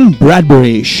Gordon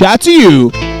Bradbury. Shout to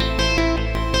you.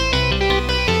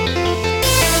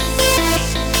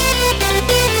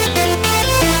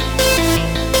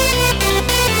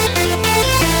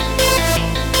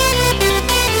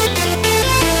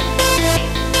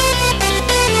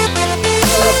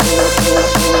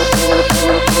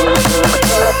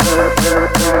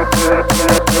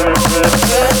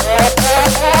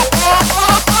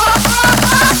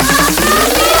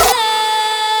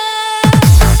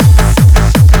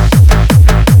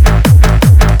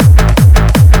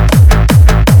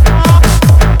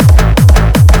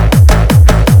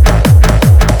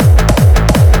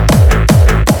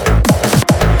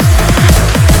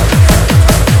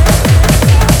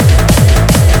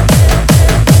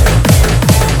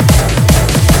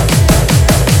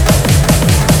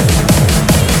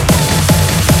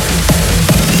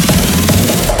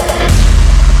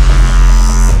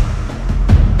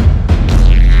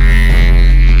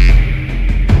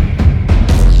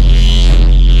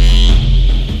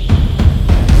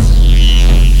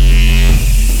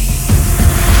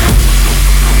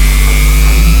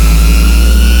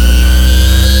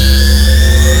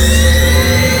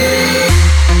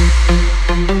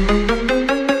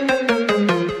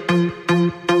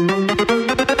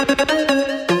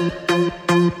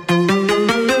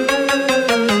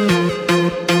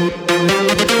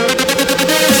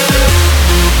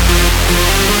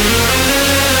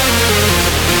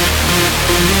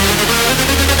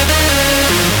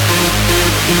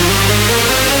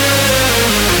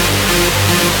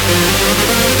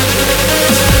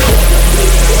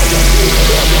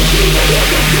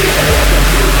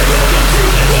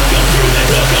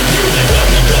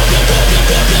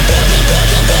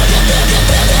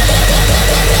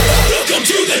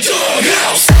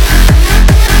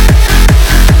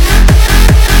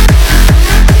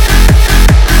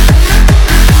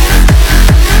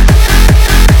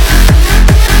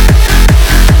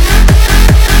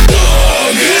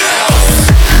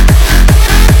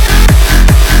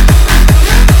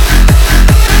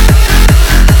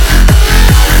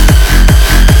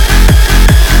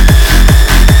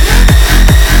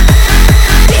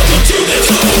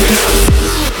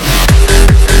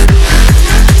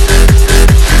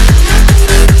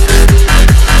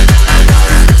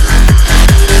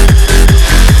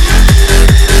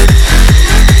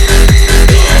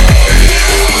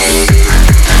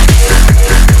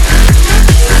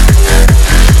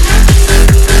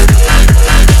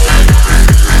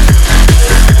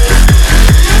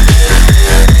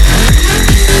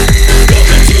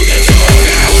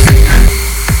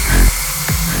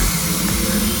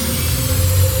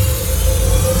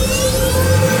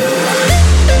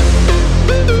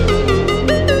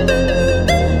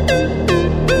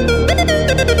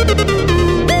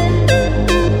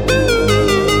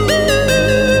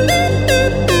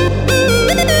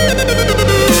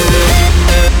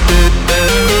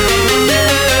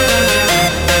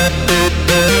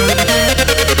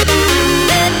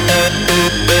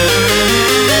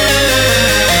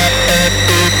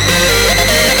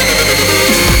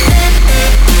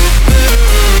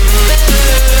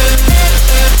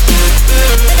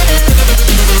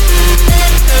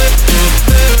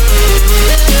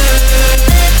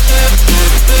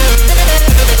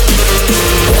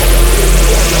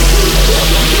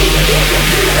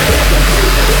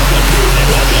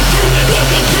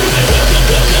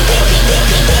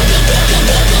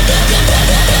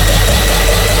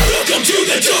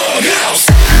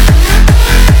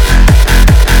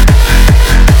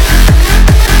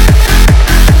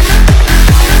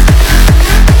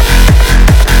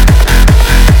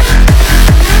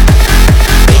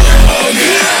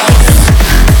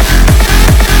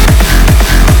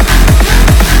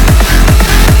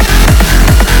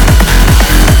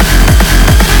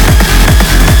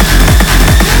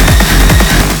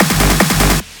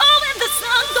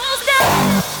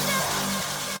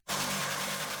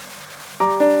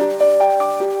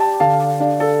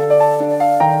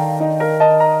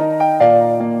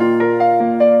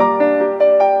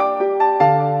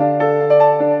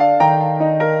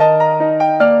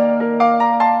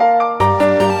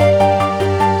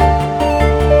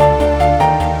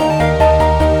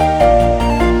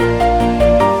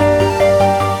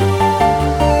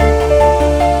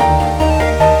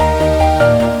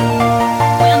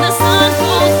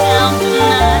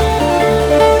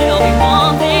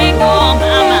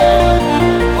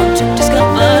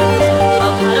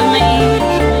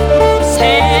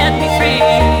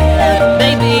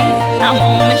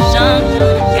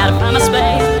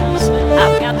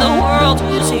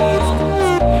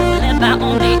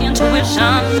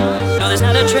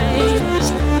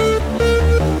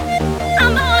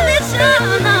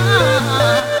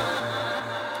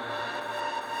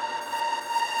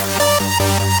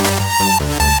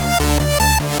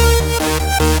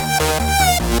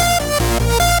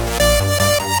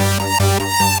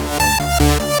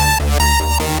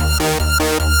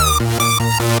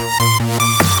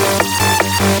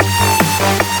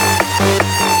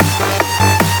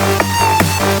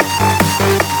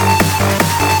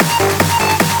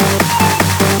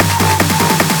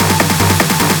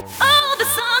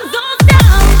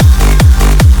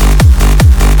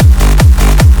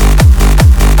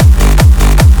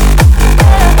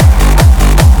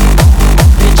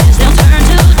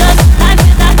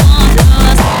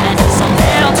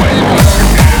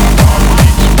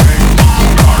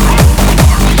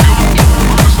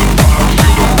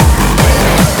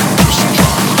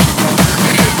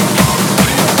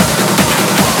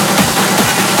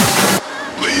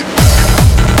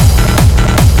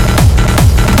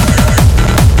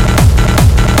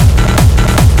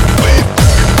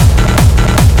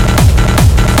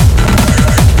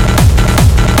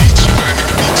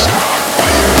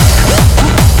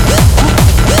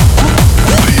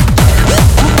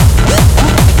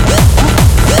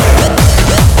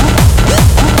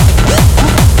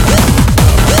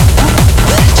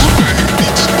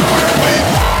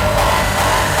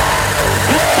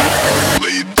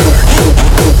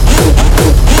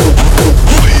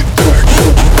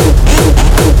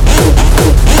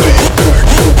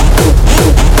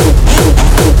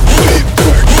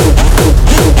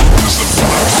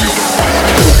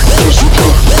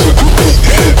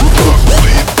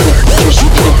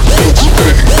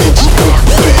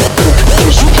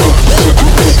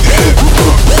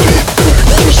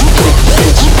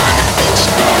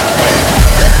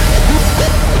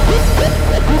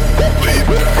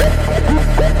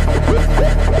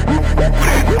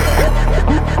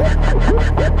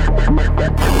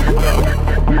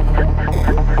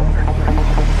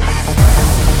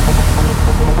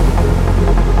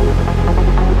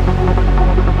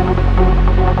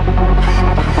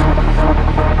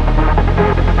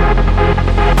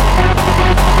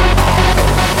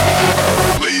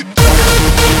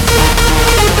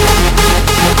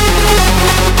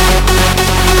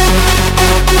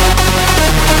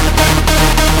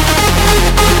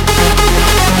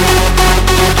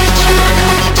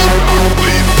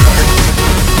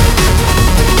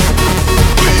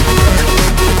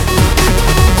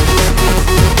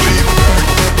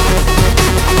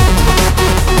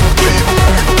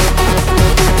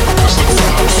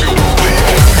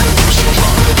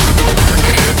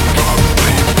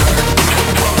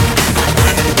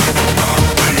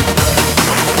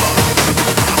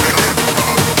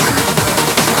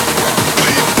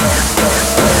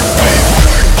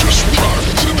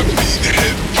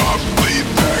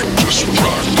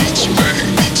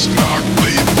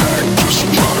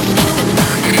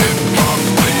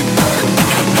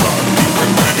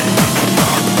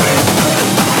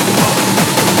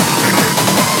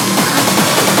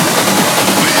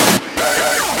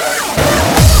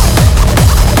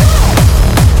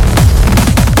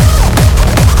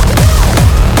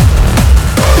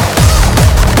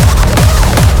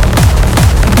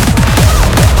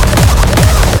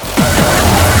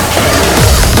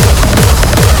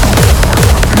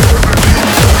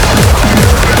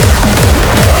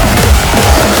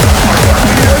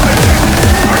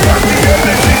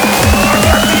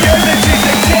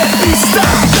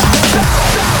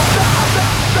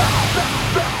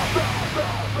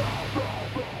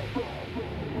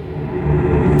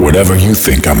 whatever you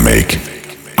think I make,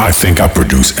 I think I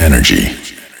produce energy.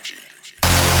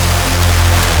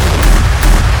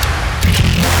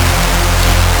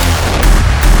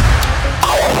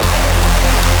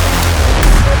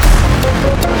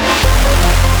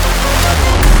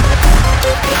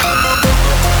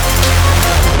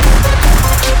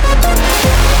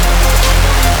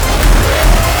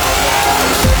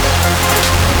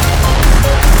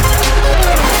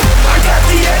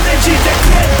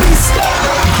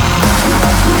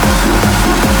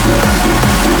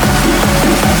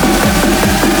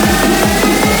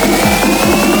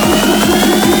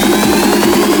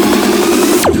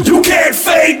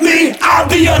 I'll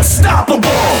be unstoppable.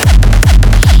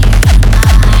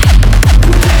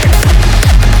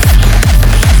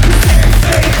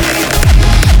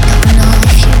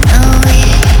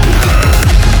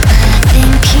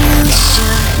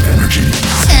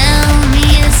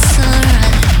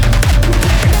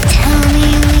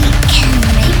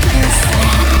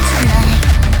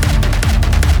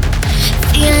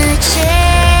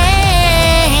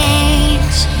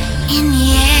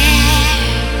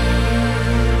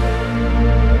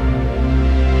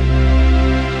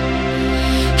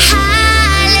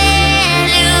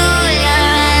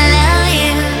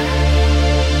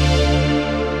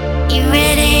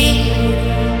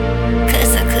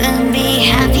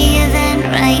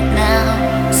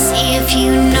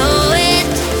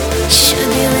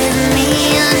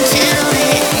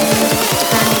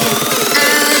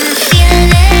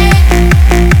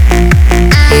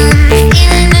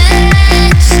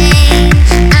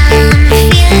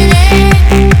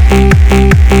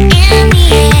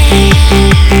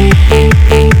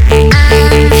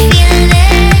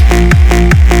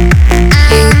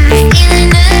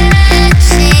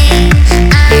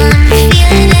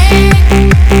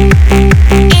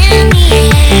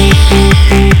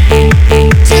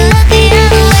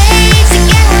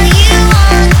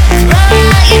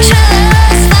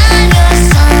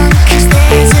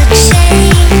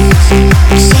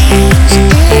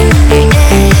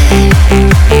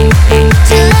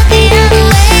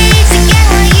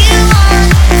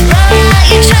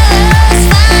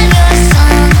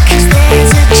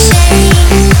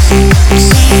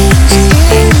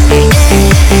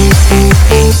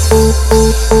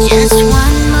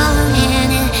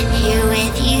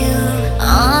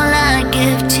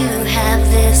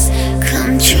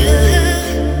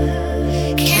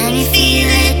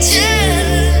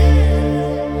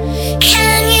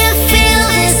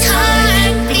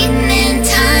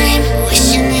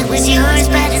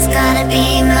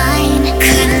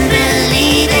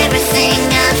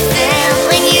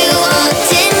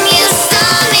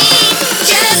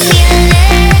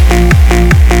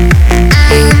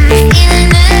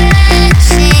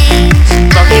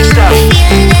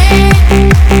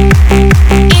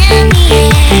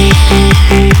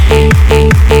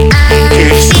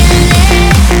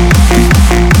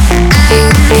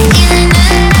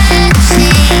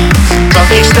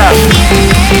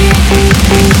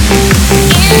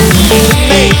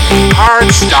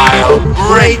 Hardstyle,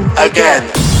 great again.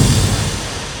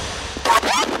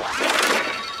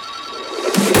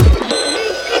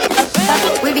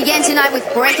 We begin tonight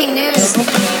with breaking news.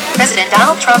 President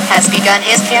Donald Trump has begun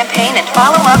his campaign and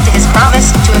follow-up to his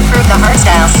promise to improve the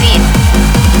hardstyle scene.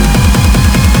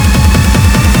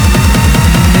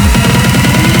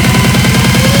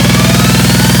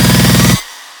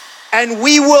 And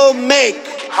we will make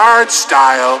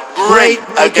hardstyle great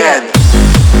again.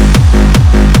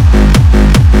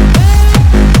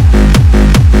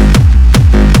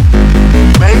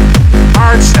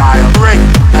 Hardstyle, great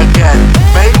again.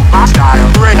 Make my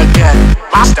style great again.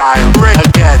 My style great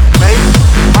again. Make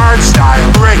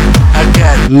hardstyle great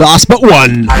again. Last but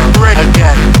one. Great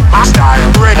again. My style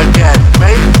great again.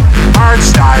 Make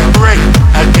hardstyle great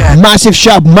again. Massive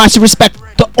shout, massive respect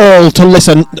to all to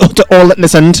all that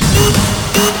listened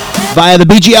via the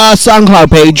BGR SoundCloud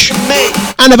page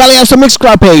and the Valley House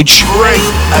Mixcloud page. Great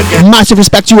again. Massive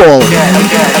respect to you all. Again.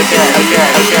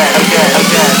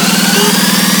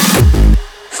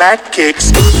 Fat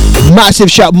kicks. Massive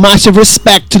shout, massive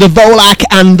respect to the Volak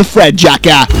and the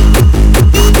fredjacker.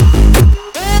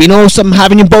 Been awesome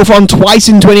having you both on twice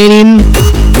in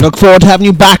 2018. Look forward to having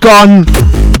you back on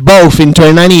both in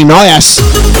 2019. Oh yes.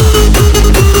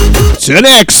 To the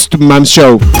next month's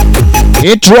show.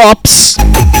 It drops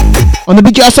on the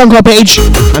BGR SoundCloud page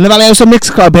and the Valley House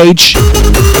Mixcloud page.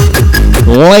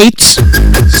 Late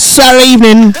Saturday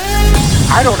evening.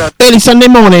 I don't know. Early Sunday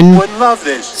morning. Would love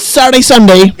this. Saturday,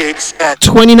 Sunday,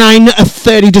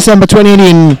 29-30 December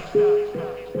 2018.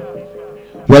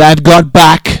 Well, I've got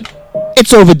back.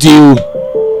 It's overdue.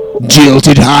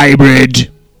 Jilted Hybrid.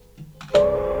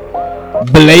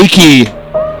 Blakey.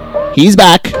 He's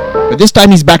back, but this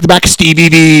time he's back to back Stevie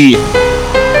V.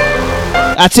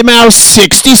 That's him out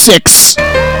 66.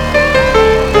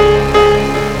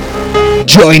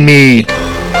 Join me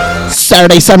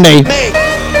Saturday, Sunday,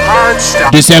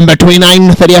 December 29,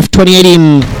 30th,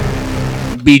 2018.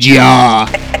 BGR.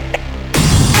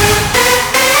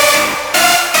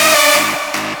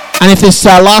 And if this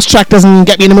last track doesn't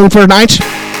get me in the mood for a night,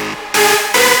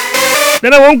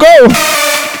 then I won't go.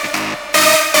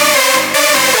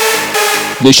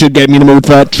 This should get me in the mood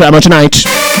for Tremor tonight.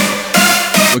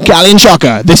 With Cali and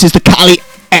Shocker. This is the Cali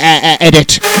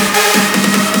edit.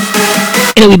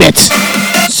 In a wee bit.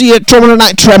 See you Tremor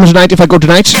tonight if I go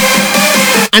tonight.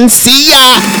 And see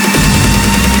ya!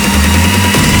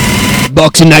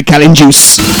 Boxing Night Cali and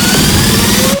Juice.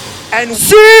 And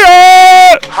see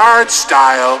ya!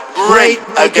 Hardstyle, great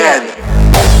again.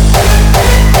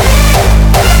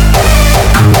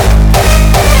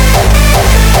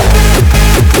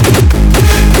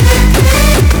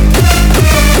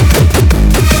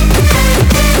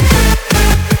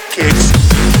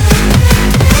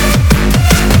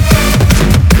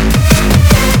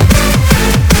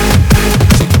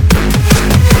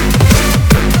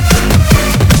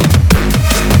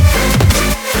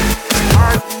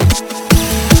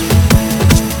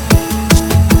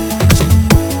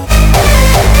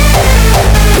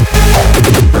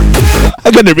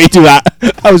 I'm gonna redo that.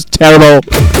 That was terrible.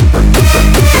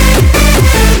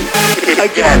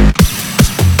 Again.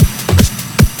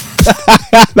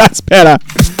 That's better.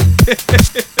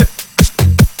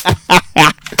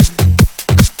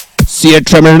 See you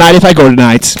Tremor tonight if I go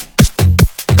tonight.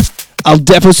 I'll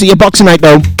definitely see you Boxing Night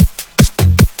though.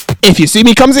 If you see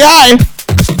me, come say hi.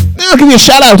 I'll give you a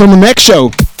shout out on the next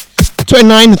show.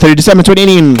 29 30 December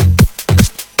 2018.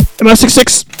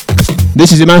 MR66.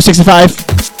 This is MR65.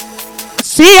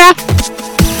 See ya!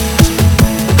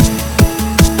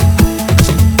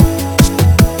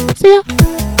 See ya!